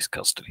in police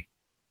custody?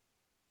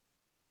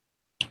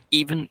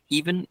 Even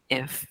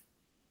if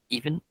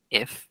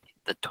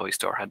the toy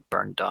store had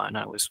burned down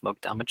and it was smoke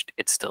damaged,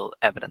 it's still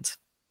evidence.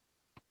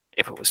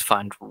 If it was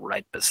found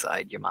right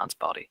beside your man's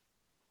body.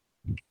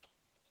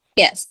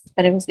 Yes,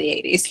 but it was the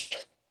 80s.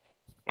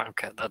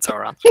 Okay, that's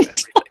our answer to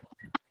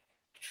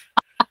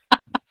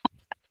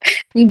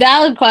everything.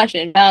 Valid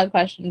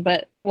question,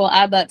 but we'll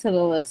add that to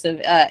the list of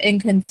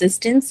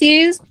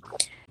inconsistencies.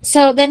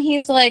 So then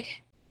he's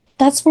like,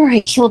 "That's where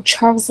I killed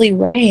Charles Lee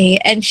Ray,"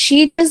 and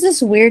she does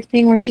this weird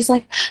thing where she's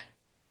like,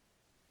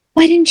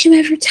 "Why didn't you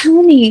ever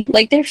tell me?"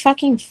 Like, they're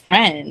fucking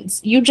friends.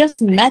 You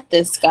just met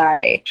this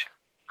guy.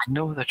 I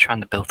know they're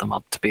trying to build them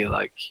up to be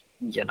like,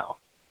 you know,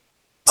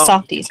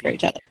 softies for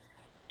each other.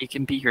 You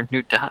can be your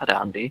new dad,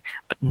 Andy,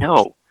 but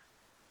no.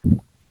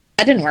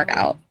 That didn't work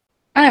out.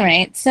 All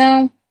right,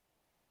 so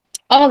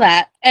all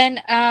that.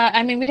 And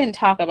I mean, we didn't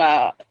talk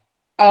about,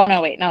 oh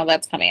no, wait, no,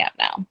 that's coming up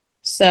now.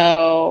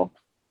 So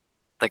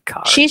the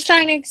car. She's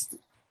trying to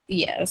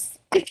yes.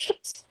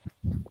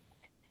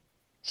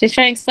 She's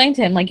trying to explain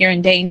to him, like, you're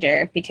in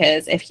danger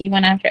because if he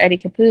went after Eddie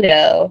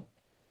Caputo,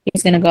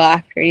 he's gonna go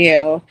after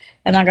you.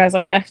 And that guy's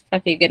like,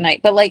 fuck you, good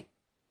night. But like,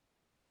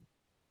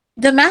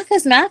 the math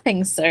is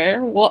mathing,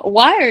 sir.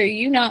 Why are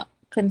you not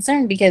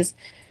concerned? Because,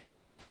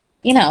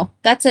 you know,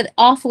 that's an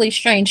awfully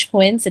strange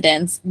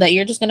coincidence that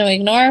you're just going to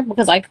ignore,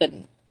 because I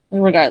couldn't,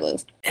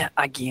 regardless. Yeah,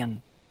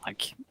 again,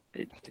 like,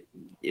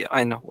 yeah,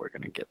 I know we're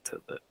going to get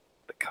to the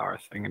car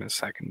thing in a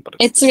second, but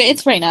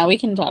it's right now. We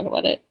can talk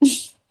about it.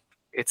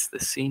 It's the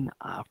scene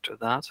after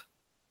that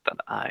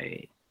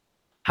I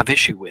have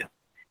issue with.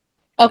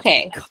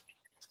 Okay.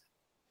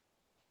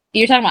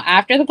 You're talking about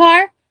after the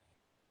car?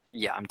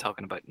 Yeah, I'm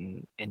talking about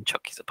in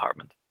Chucky's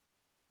apartment.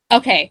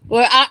 Okay,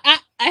 well, I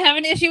have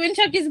an issue in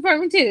Chucky's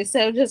apartment too.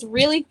 So just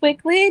really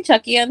quickly,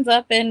 Chucky ends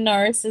up in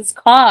Norris's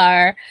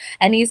car,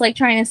 and he's like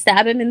trying to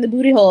stab him in the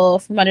booty hole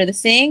from under the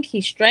sink.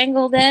 He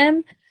strangled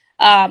him.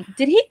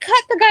 Did he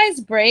cut the guy's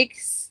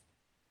brakes?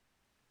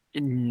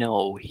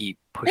 No, he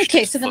pushed.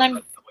 Okay, so then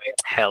I'm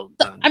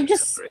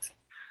just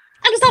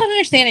not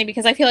understanding,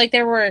 because I feel like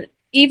there were,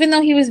 even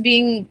though he was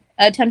being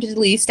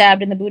attemptedly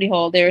stabbed in the booty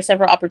hole, there were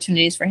several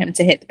opportunities for him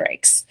to hit the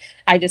brakes.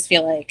 I just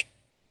feel like,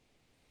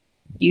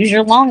 use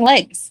your long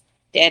legs,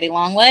 daddy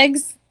long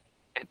legs.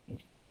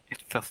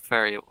 It felt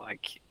very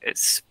like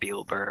it's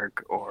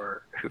Spielberg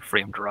or Who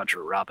Framed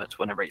Roger Rabbit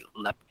whenever he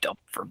leapt up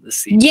from the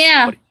seat.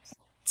 Yeah. But he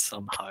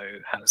somehow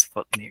had his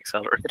foot in the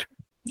accelerator.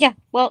 Yeah,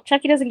 well,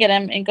 Chucky doesn't get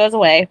him and goes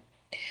away.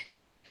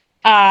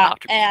 Huh?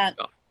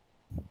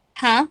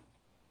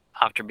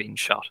 after being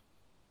shot.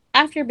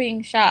 After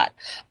being shot.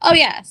 Oh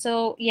yeah,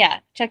 so yeah,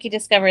 Chucky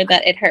discovered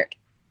that it hurt.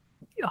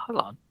 Yeah, hold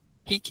on.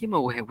 He came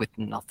away with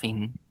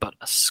nothing but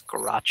a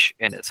scratch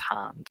in his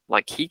hand.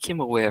 Like, he came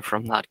away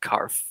from that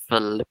car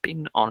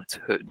flipping on its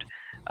hood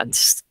and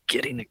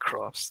skidding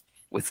across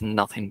with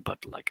nothing but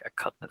like a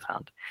cut in his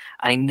hand.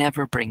 And he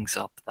never brings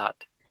up that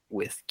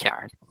with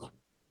Karen.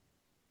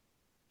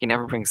 He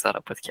never brings that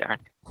up with Karen.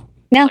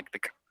 No. Like the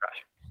car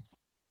crash.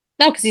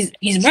 No, because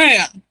he's a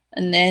man,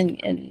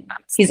 and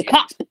he's a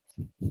cop.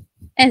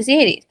 And it's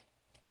the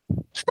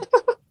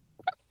 80s.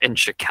 In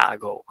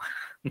Chicago.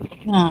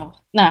 No,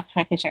 not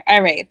fucking sure.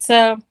 All right,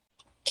 so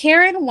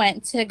Karen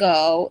went to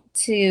go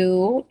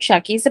to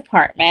Chucky's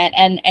apartment,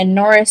 and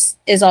Norris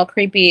is all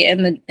creepy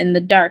in the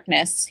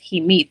darkness.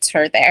 He meets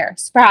her there.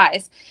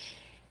 Surprise.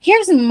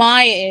 Here's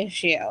my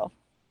issue.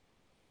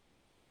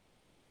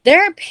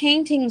 There are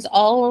paintings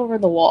all over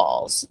the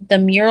walls, the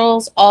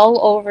murals all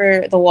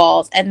over the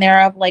walls, and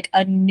they're of like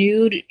a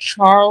nude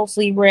Charles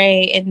Lee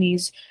Ray in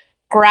these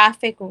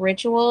graphic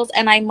rituals.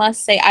 And I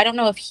must say, I don't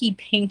know if he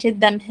painted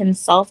them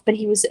himself, but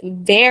he was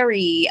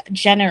very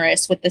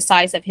generous with the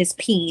size of his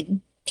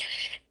peen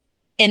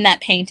in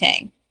that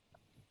painting.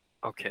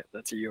 Okay,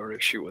 that's your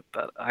issue with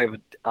that.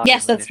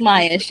 Yes, that's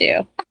my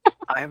issue.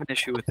 I have an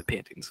issue with the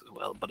paintings as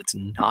well, but it's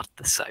not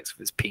the size of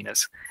his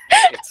penis.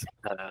 It's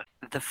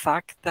the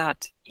fact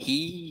that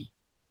he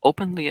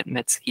openly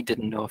admits he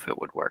didn't know if it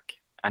would work,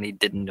 and he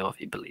didn't know if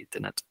he believed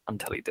in it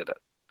until he did it.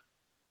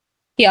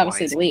 He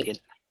obviously believed.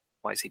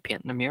 Why is he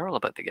painting a mural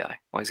about the guy?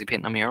 Why is he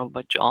painting a mural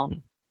about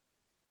John?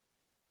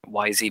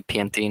 Why is he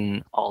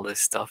painting all this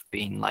stuff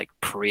being like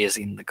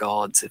praising the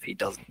gods if he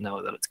doesn't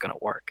know that it's going to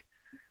work?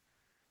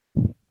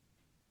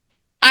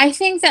 I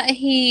think that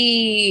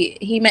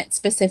he meant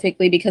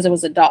specifically because it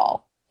was a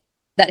doll,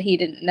 that he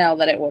didn't know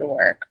that it would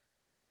work.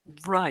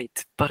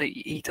 Right, but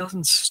he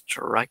doesn't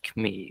strike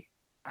me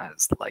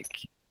as like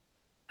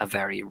a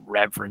very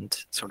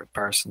reverent sort of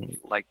person.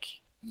 Like,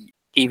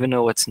 even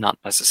though it's not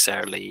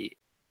necessarily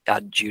a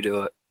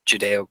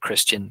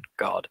Judeo-Christian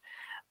god,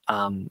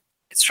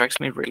 it strikes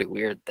me really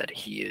weird that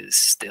he is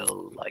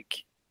still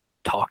like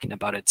talking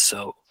about it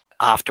so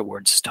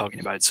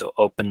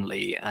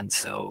openly and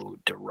so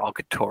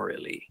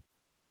derogatorily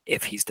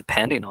if he's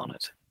depending on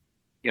it.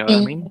 You know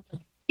what I mean?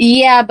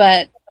 Yeah,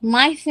 but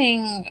my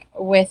thing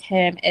with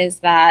him is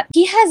that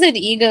he has an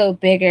ego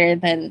bigger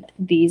than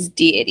these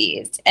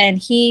deities, and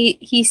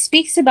he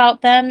speaks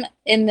about them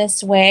in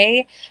this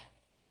way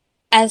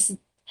as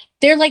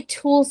they're like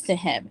tools to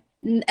him,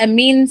 a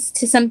means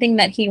to something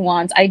that he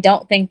wants. I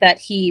don't think that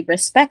he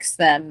respects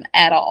them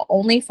at all,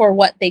 only for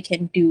what they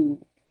can do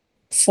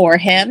for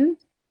him.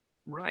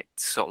 Right.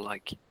 So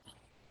like,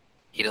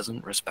 he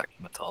doesn't respect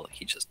them at all.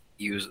 He just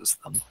uses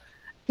them.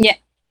 Yeah.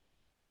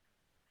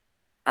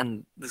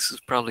 And this is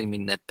probably me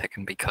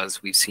nitpicking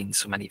because we've seen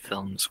so many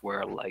films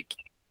where like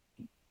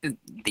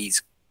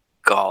these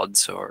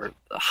gods or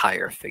the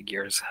higher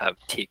figures have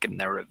taken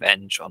their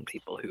revenge on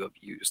people who have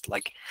used,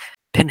 like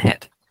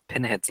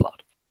Pinhead's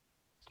lot.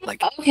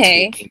 Like,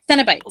 okay,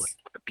 Cenobites.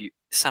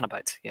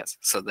 Cenobites, yes.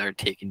 So they're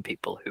taking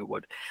people who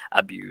would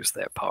abuse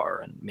their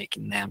power and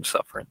making them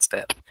suffer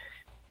instead.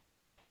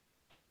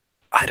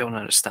 I don't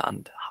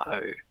understand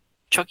how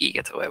Chucky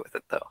gets away with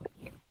it, though.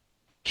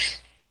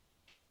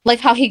 Like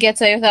how he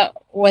gets away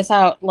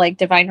without like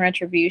divine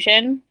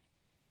retribution.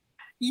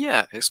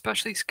 Yeah,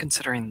 especially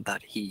considering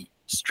that he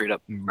straight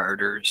up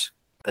murders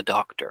the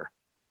doctor.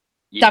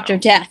 Dr.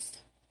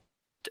 Death.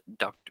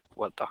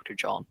 Dr.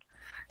 John?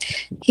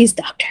 He's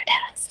Dr.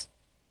 Death.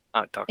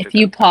 Oh, Dr. If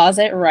you pause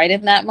it right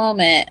in that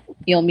moment,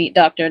 you'll meet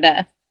Dr.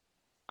 Death.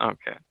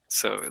 Okay,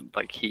 so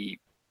like he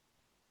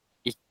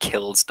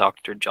kills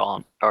Dr.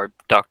 John or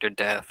Dr.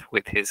 Death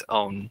with his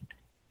own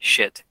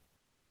shit.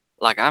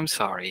 Like, I'm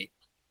sorry,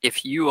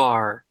 if you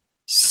are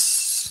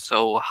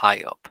so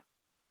high up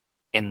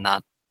in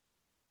that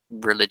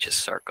religious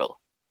circle,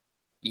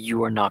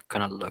 you are not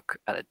going to look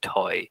at a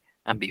toy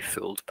and be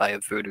fooled by a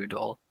voodoo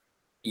doll.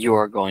 You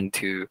are going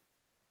to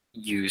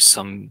use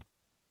some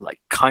like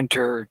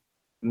counter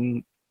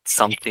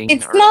something.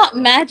 It's not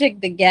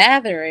Magic the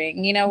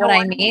Gathering, you know what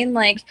I mean?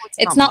 Like,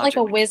 it's not like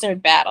a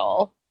wizard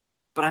battle.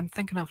 But I'm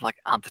thinking of like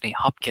Anthony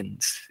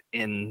Hopkins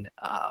in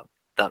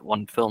that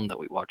one film that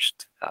we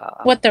watched.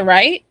 What, The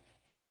Rite?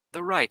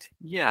 The Rite,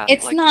 yeah.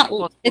 It's like, not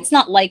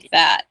like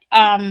that.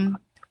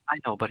 I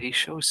know, but he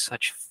shows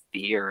such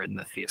fear in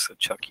the face of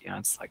Chucky, and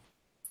it's like,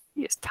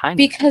 he is tiny.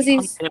 Because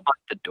he's at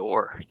the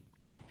door.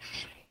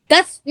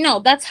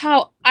 That's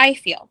how I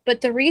feel. But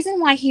the reason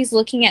why he's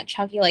looking at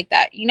Chucky like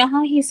that, you know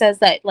how he says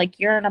that like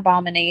you're an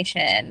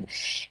abomination,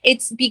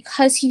 it's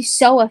because he's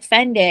so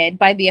offended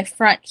by the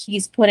affront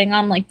he's putting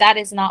on. Like, that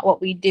is not what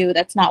we do,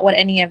 that's not what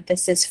any of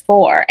this is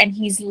for. And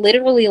he's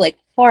literally like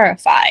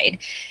horrified,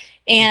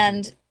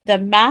 and the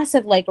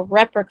massive like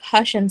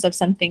repercussions of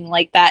something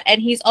like that.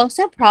 And he's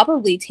also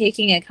probably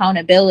taking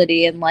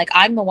accountability and like,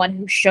 I'm the one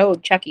who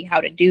showed Chucky how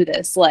to do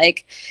this,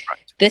 like, right.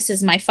 This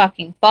is my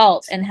fucking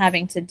fault, and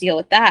having to deal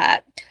with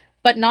that.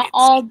 But not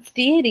all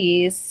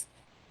deities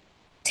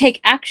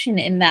take action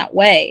in that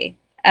way.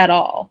 at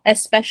all,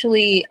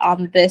 especially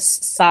on this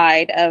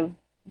side of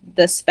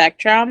the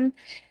spectrum.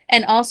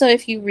 And also,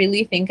 if you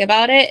really think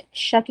about it,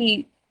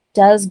 Chucky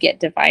does get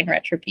divine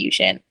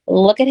retribution.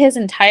 Look at his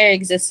entire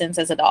existence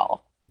as a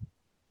doll.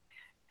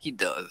 He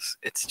does.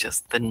 It's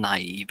just the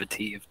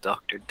naivety of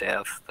Dr.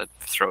 Death that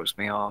throws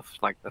me off.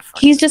 Like the fact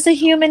He's just a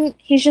human.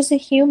 He's just a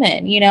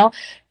human, you know?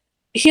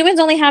 Humans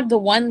only have the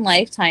one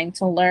lifetime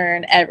to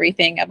learn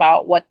everything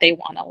about what they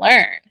want to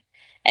learn.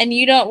 And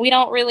we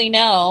don't really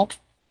know,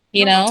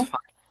 you no, that's know?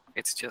 fine.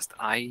 It's just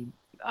I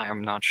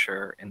am not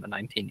sure in the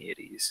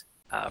 1980s.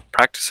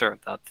 Practicer of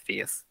that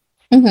faith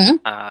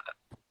Mm-hmm.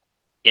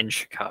 in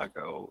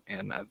Chicago,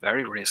 in a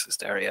very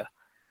racist area,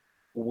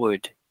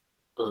 would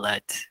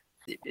let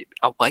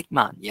a white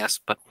man, yes,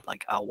 but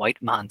like a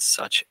white man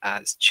such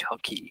as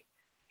Chucky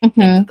into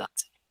Mm-hmm. that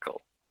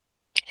circle.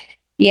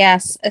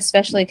 Yes,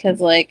 especially because,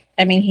 like,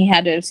 I mean, he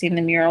had to have seen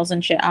the murals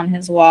and shit on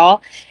his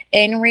wall.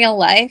 In real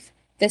life,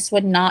 this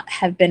would not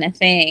have been a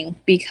thing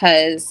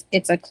because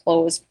it's a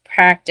closed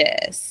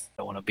practice.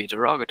 I don't want to be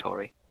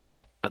derogatory,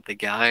 but the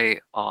guy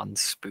on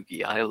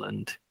Spooky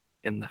Island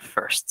in the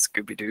first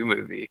Scooby-Doo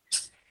movie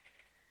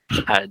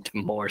had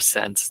more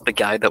sense. The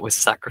guy that was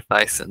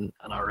sacrificing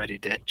an already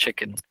dead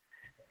chicken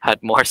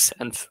had more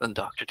sense than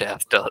Dr.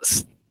 Death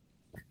does.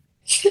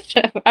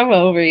 I'm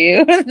over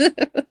you.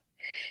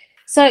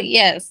 So,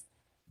 yes,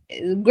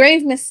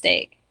 grave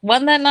mistake.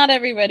 One that not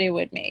everybody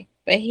would make,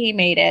 but he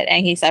made it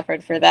and he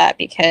suffered for that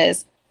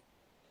because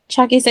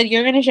Chucky said,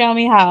 "You're going to show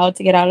me how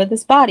to get out of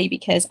this body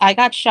because I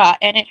got shot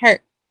and it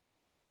hurt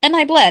and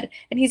I bled."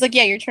 And he's like,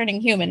 "Yeah, you're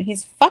turning human." And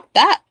he's, "Fuck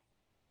that.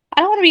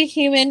 I don't want to be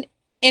human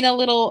in a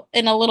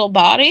little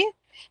body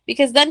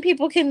because then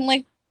people can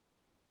like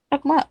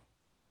fuck him up."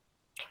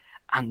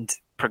 And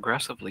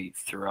progressively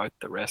throughout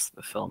the rest of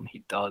the film,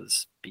 he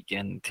does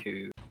begin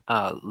to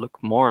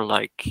look more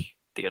like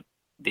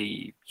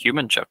the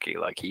human Chucky.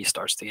 Like he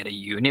starts to get a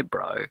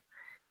unibrow.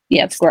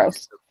 Yeah, it's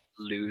gross.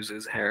 Lose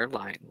his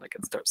hairline. Like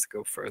it starts to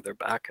go further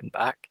back and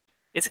back.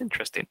 It's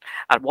interesting.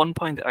 At one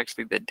point,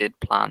 actually, they did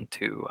plan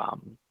to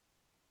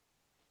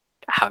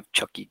have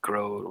Chucky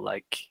grow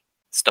like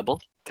stubble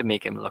to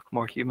make him look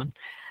more human.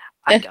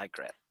 I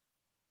digress.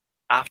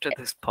 After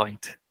this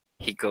point,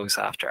 he goes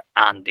after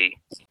Andy.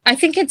 I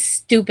think it's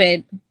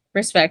stupid,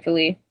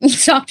 respectfully,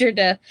 Dr.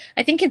 Death.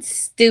 I think it's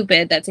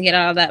stupid that to get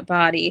out of that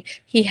body,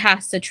 he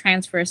has to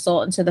transfer his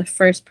soul into the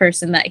first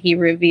person that he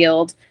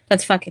revealed.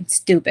 That's fucking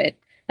stupid.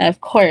 And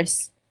of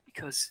course.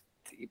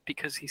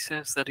 Because he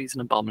says that he's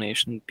an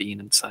abomination being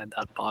inside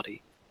that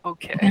body.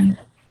 Okay. Yeah.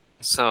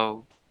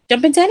 So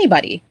Jump into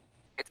anybody.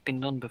 it's been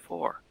done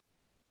before.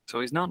 So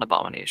he's not an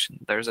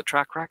abomination. There's a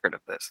track record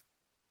of this.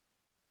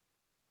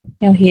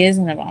 No, he is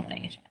an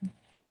abomination.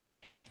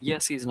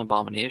 Yes, he's an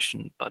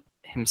abomination, but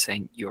him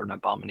saying you're an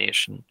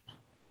abomination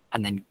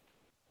and then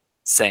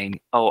saying,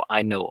 "Oh,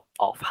 I know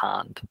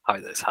offhand how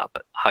this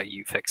happened, how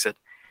you fix it,"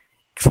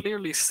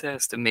 clearly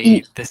says to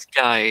me this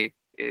guy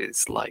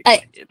is like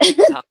it's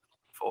happened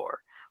before,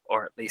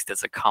 or at least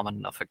it's a common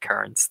enough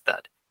occurrence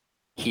that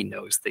he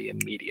knows the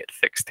immediate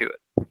fix to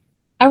it.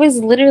 I was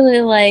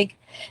literally like,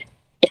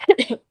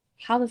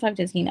 how the fuck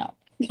does he know?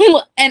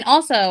 And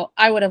also,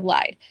 I would have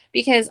lied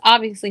because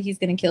obviously he's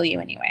going to kill you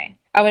anyway.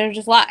 I would have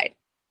just lied.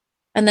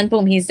 And then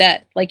boom, he's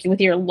dead. Like with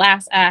your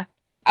last act,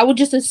 I would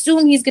just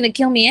assume he's going to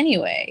kill me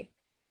anyway.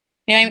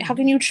 You know what I mean? How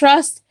can you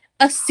trust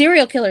a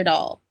serial killer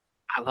doll?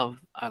 I love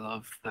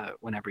that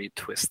whenever you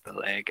twist the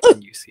leg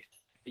and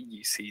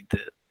you see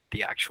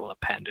the actual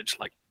appendage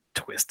like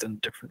twist in a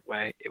different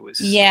way. It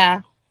was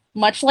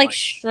much like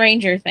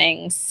Stranger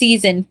Things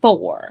season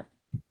 4.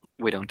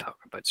 We don't talk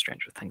about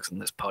Stranger Things in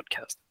this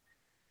podcast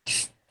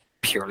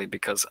purely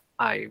because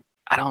I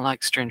don't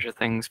like Stranger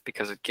Things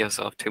because it gives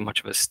off too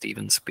much of a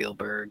Steven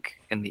Spielberg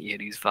in the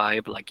 80s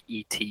vibe, like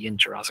E.T. and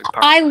Jurassic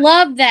Park. I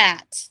love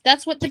that.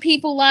 That's what the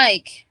people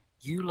like.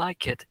 You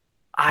like it.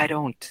 I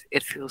don't.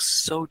 It feels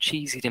so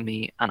cheesy to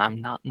me, and I'm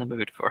not in the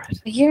mood for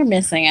it. You're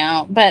missing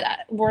out, but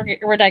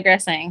we're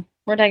digressing.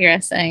 We're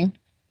digressing.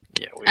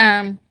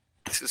 Yeah.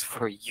 This is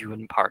for you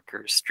and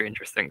Parker's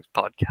Stranger Things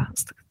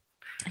podcast.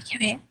 I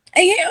can't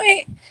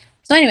wait.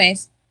 So,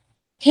 anyways,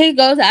 he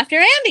goes after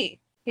Andy.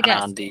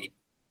 Andy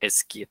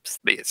escapes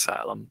the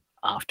asylum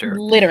after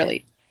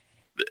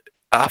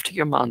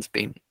your man's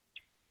been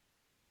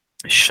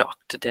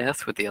shocked to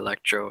death with the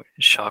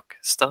electroshock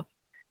stuff,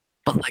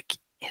 but like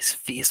his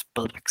face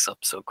blacks up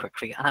so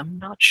quickly, and I'm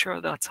not sure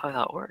that's how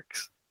that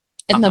works.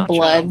 And the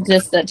blood,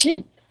 just that.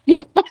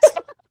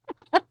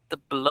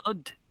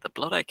 The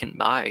blood I can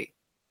buy.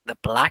 The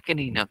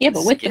blackening of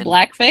but with the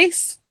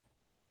blackface,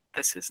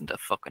 this isn't a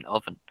fucking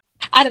oven.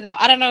 I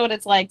don't know what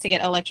it's like to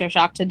get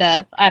electroshocked to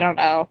death. I don't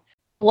know.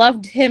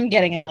 Loved him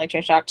getting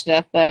electroshocked to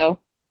death though.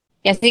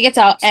 Yes, he gets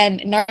out,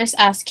 and Nurse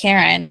asks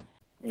Karen,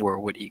 "Where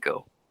would he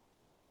go?"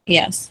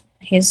 Yes,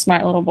 he's a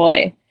smart little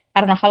boy. I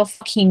don't know how the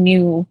fuck he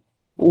knew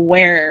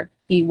where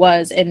he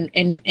was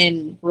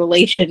in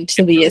relation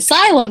to the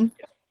asylum.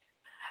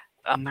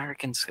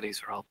 American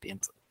cities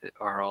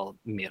are all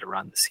made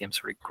around the same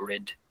sort of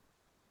grid.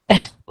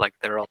 Like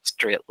they're all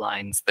straight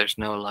lines. There's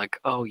no like,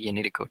 oh, you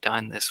need to go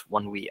down this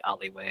one wee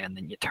alleyway and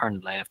then you turn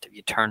left. If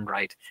you turn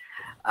right,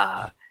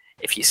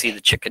 if you see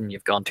the chicken,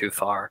 you've gone too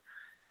far.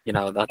 You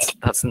know,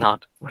 that's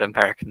not what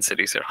American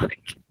cities are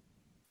like.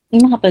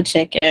 Not the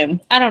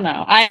chicken. I don't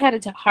know. I had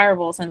a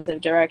horrible sense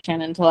of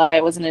direction until I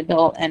was an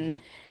adult and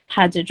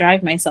had to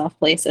drive myself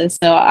places.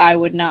 So I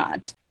would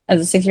not.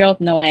 As a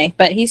 6-year-old, no way.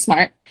 But he's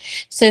smart.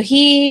 So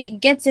he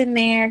gets in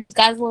there. He's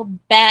got his little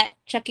bat.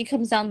 Chucky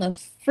comes down the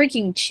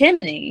freaking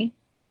chimney.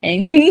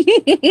 And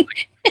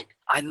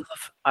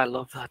I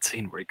love that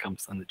scene where he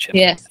comes down the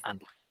chimney yes.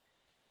 and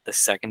the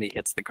second he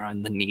hits the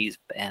ground, the knees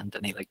bend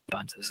and he like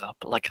bounces up.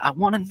 Like I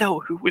want to know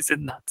who was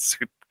in that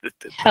suit.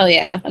 Hell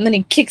yeah. And then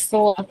he kicks the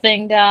little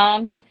thing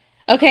down.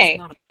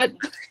 Okay.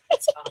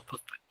 It's not a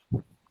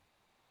puppet.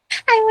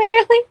 I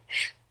literally,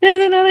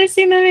 there's another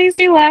scene that makes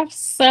me laugh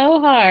so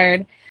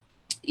hard.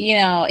 You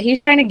know, he's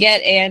trying to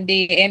get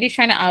Andy. Andy's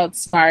trying to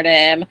outsmart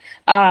him.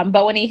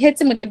 But when he hits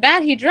him with the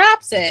bat, he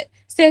drops it.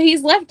 So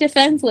he's left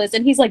defenseless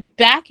and he's like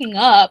backing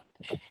up.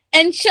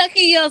 And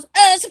Chucky yells,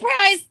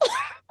 surprise!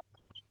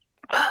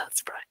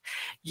 Surprise.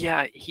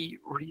 Yeah, he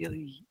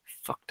really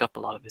fucked up a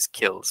lot of his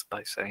kills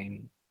by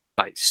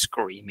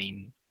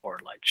screaming or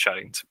like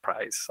shouting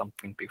surprise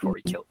something before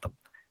he killed them.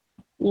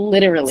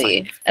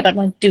 Literally. Like and I'm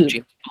like,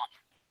 dude.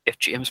 If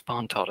James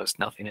Bond taught us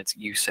nothing, it's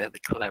you say the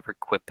clever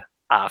quip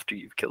after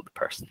you've killed the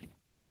person.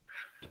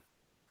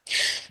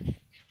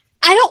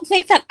 I don't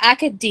think that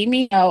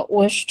academia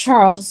was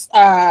Charles,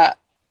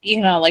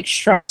 like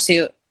strong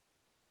suit.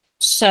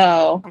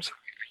 So I'm sorry,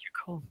 are you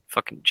calling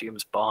fucking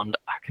James Bond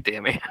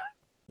academia?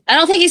 I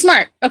don't think he's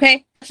smart.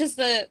 Okay, that's just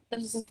the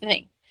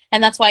thing,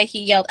 and that's why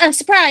he yelled,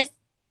 "Surprise!"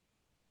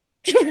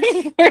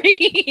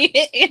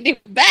 Andy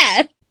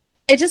bad.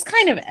 It just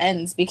kind of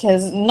ends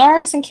because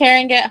Norris and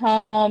Karen get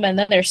home, and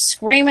then they're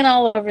screaming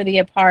all over the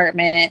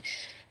apartment.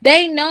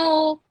 They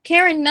know,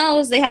 Karen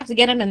knows they have to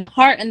get him in the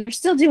heart, and they're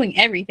still doing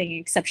everything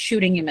except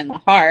shooting him in the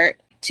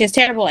heart. She has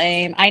terrible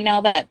aim. I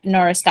know that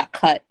Norris got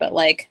cut, but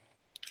like,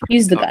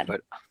 use the gun.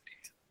 About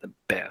the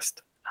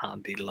best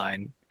Andy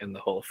line in the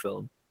whole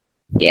film.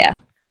 Yeah.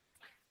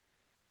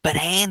 But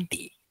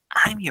Andy,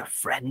 I'm your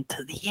friend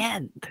to the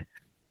end.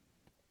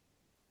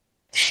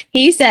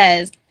 He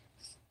says,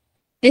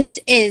 "This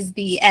is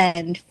the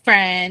end,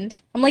 friend."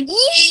 I'm like,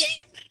 yeah!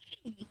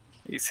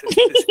 He says,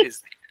 "This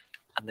is,"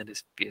 and then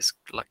his face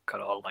like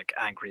got all like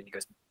angry, and he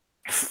goes,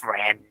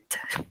 "Friend."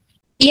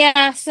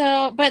 Yeah.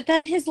 So, but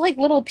then his like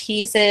little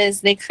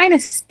pieces, they kind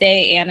of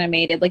stay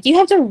animated. Like you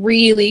have to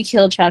really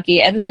kill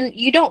Chucky, and then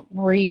you don't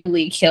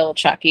really kill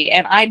Chucky,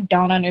 and I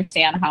don't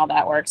understand how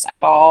that works at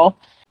all.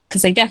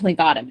 Because they definitely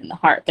got him in the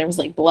heart. There was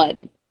like blood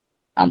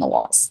on the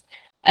walls.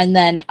 And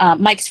then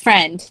Mike's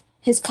friend,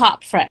 his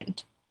cop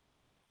friend.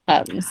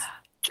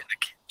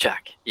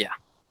 Jack, yeah.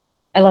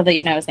 I love that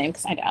you know his name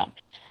because I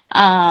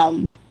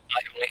don't.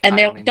 And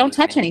they don't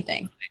touch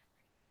anything.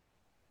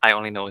 I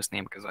only know his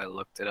name because I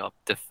looked it up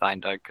to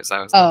find out because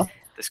I was like,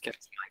 this guy's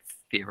my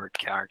favorite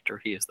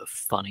character. He is the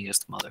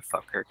funniest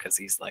motherfucker because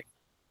he's like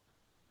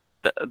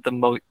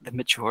the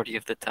majority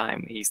of the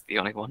time he's the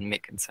only one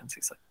making sense.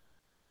 He's like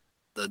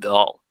the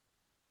doll.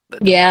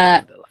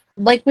 Yeah,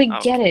 like we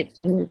get it.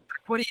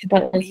 What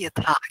are you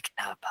talking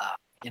about?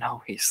 You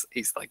know, he's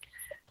like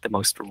the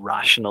most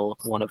rational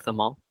one of them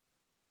all.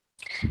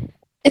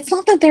 It's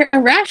not that they're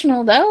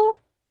irrational though.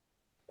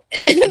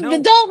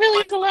 The doll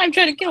really is alive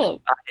trying to kill him.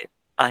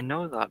 I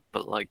know that,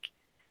 but like,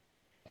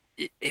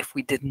 if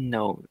we didn't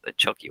know that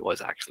Chucky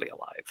was actually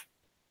alive,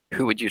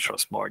 who would you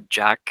trust more,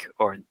 Jack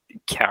or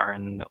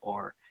Karen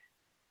or?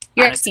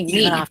 You're asking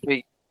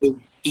me.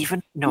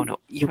 Even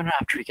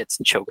after he gets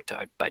choked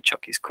out by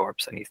Chucky's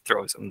corpse and he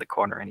throws him in the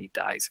corner and he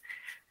dies,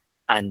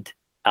 and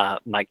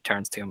Mike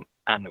turns to him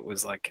and it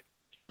was like,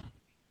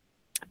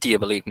 "Do you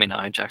believe me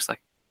now?" Jack's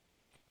like,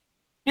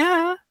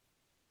 "Yeah."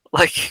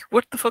 Like,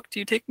 what the fuck do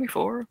you take me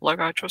for? Like,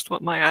 I trust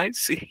what my eyes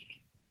see.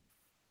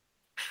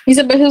 He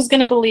said, "But who's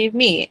gonna believe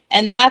me?"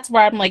 And that's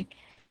where I'm like,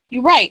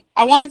 "You're right.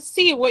 I want to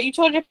see what you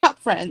told your cop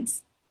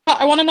friends.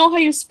 I want to know how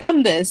you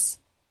spun this,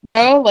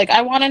 bro. Like,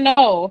 I want to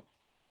know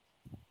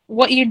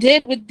what you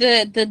did with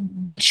the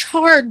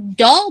charred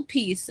doll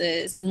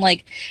pieces. And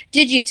like,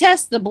 did you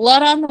test the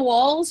blood on the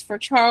walls for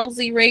Charles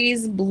E.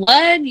 Ray's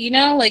blood? You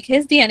know, like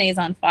his DNA is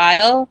on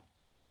file."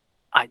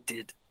 I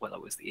did. Well,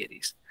 it was the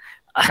 80s.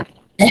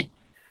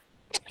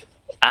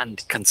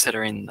 And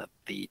considering that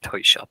the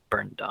toy shop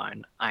burned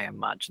down, I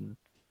imagine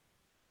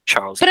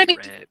Charles E.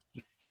 Ray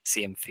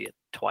see him fade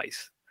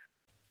twice.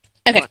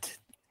 Okay. But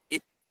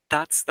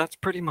that's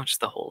pretty much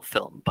the whole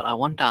film. But I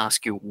want to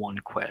ask you one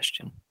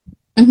question.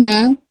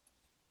 Mm-hmm.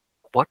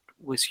 What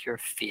was your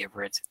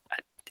favorite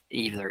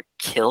either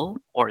kill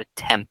or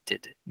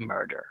attempted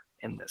murder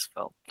in this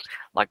film?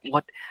 Like,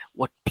 what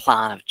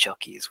plan of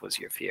Chucky's was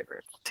your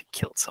favorite to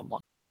kill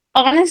someone?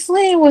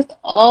 Honestly, with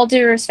all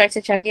due respect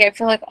to Chucky, I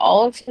feel like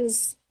all of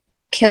his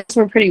kills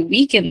were pretty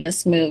weak in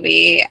this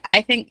movie.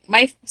 I think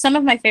some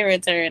of my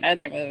favorites are in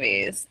other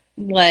movies.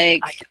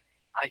 Like,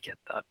 I get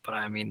that, but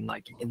I mean,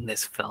 like in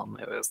this film,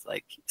 it was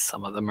like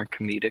some of them are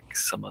comedic,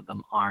 some of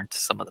them aren't,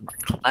 some of them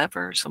are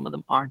clever, some of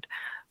them aren't.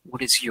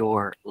 What is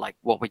your like?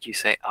 What would you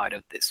say out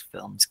of this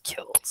film's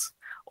kills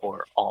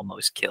or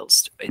almost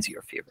kills is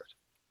your favorite?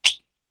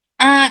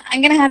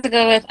 I'm gonna have to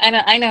go with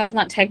I know it's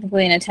not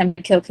technically an attempt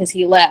to kill because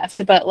he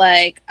left, but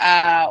like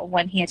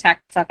when he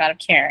attacked the fuck out of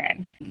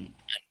Karen.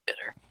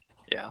 Bitter.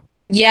 Yeah.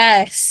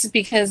 Yes,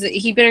 because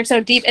he bit her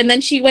so deep, and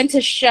then she went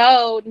to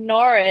show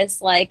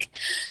Norris like,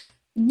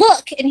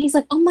 look, and he's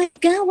like, oh my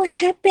god, what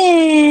happened?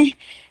 And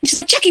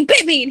she's like, Chucky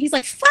bit me, and he's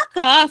like, fuck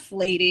off,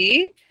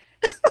 lady.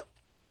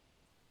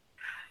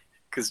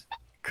 Because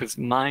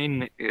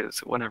mine is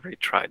whenever he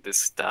tried to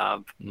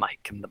stab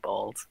Mike in the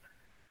balls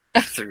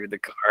through the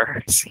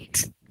car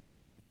seat.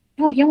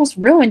 Oh, he almost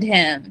ruined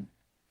him.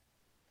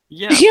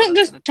 Yeah, You don't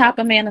just chop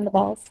a man in the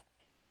balls.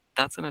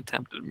 That's an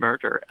attempted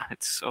murder, and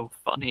it's so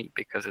funny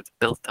because it's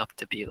built up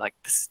to be like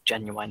this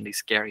genuinely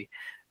scary,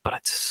 but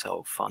it's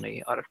so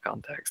funny out of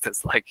context.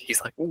 It's like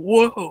he's like,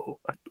 "Whoa!"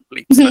 and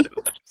leaps out of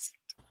the seat.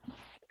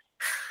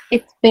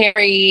 It's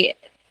very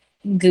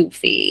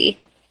goofy.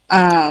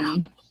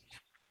 Oh,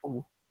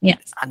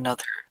 yes.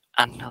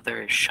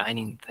 Another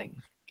shining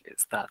thing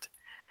is that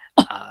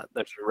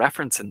there's a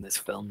reference in this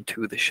film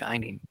to The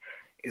Shining,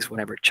 is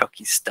whenever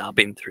Chucky's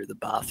stabbing through the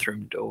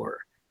bathroom door.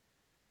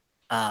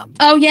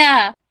 Oh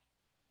yeah.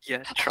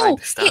 Yeah, trying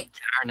to stab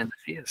Karen in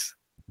the face.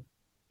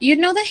 You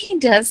know that he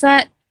does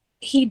that.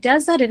 He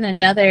does that in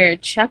another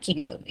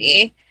Chucky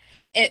movie.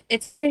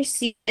 It's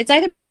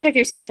either Chucky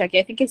or Chucky.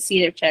 I think it's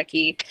Seed of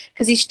Chucky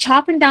because he's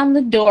chopping down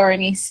the door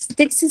and he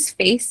sticks his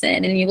face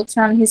in and he looks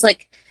around and he's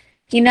like,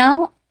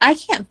 I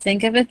can't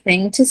think of a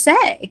thing to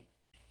say.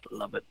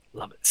 Love it,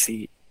 love it.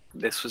 See,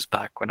 this was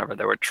back whenever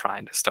they were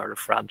trying to start a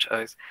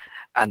franchise,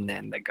 and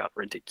then they got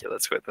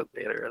ridiculous with it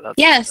later. That's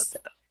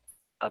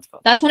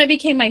fun. That's when it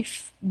became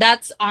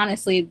that's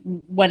honestly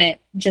when it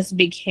just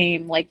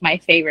became like my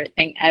favorite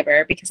thing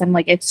ever because I'm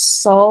like, it's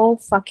so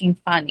fucking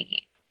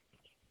funny.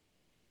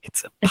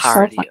 It's a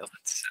parody of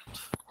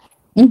itself.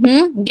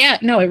 Mm-hmm. Yeah,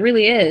 no, it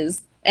really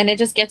is. And it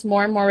just gets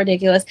more and more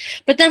ridiculous.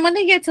 But then when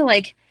they get to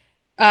like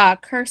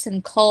Curse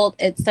and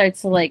Cult, it starts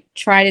to like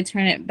try to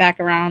turn it back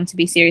around to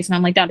be serious. And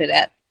I'm like, don't do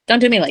that. Don't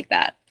do me like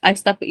that. I've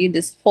stuck with you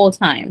this whole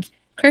time.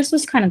 Curse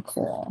was kind of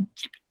cool.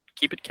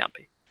 Keep it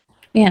campy.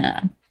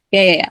 Yeah.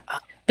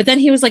 But then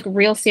he was like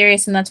real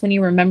serious, and that's when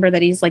you remember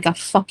that he's like a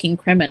fucking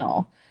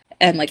criminal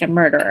and like a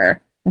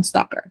murderer and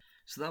stalker.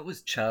 So that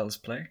was Child's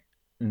Play.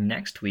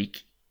 Next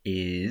week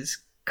is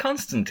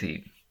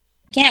Constantine.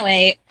 Can't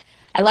wait.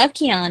 I love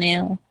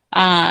Keanu.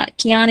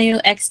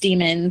 Keanu X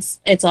Demons.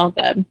 It's all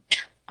good.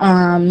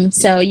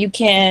 So you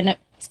can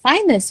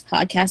find this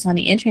podcast on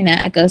the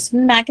internet at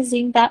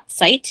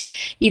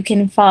ghostmagazine.site. You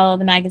can follow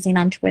the magazine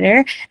on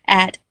Twitter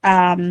at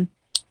GITM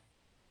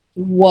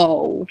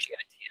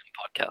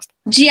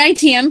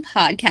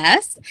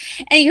Podcast.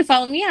 And you can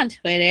follow me on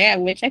Twitter at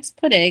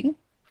WitchXPudding.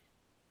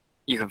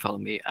 You can follow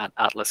me at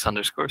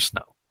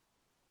Atlas_Snow.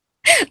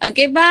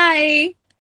 Okay, bye.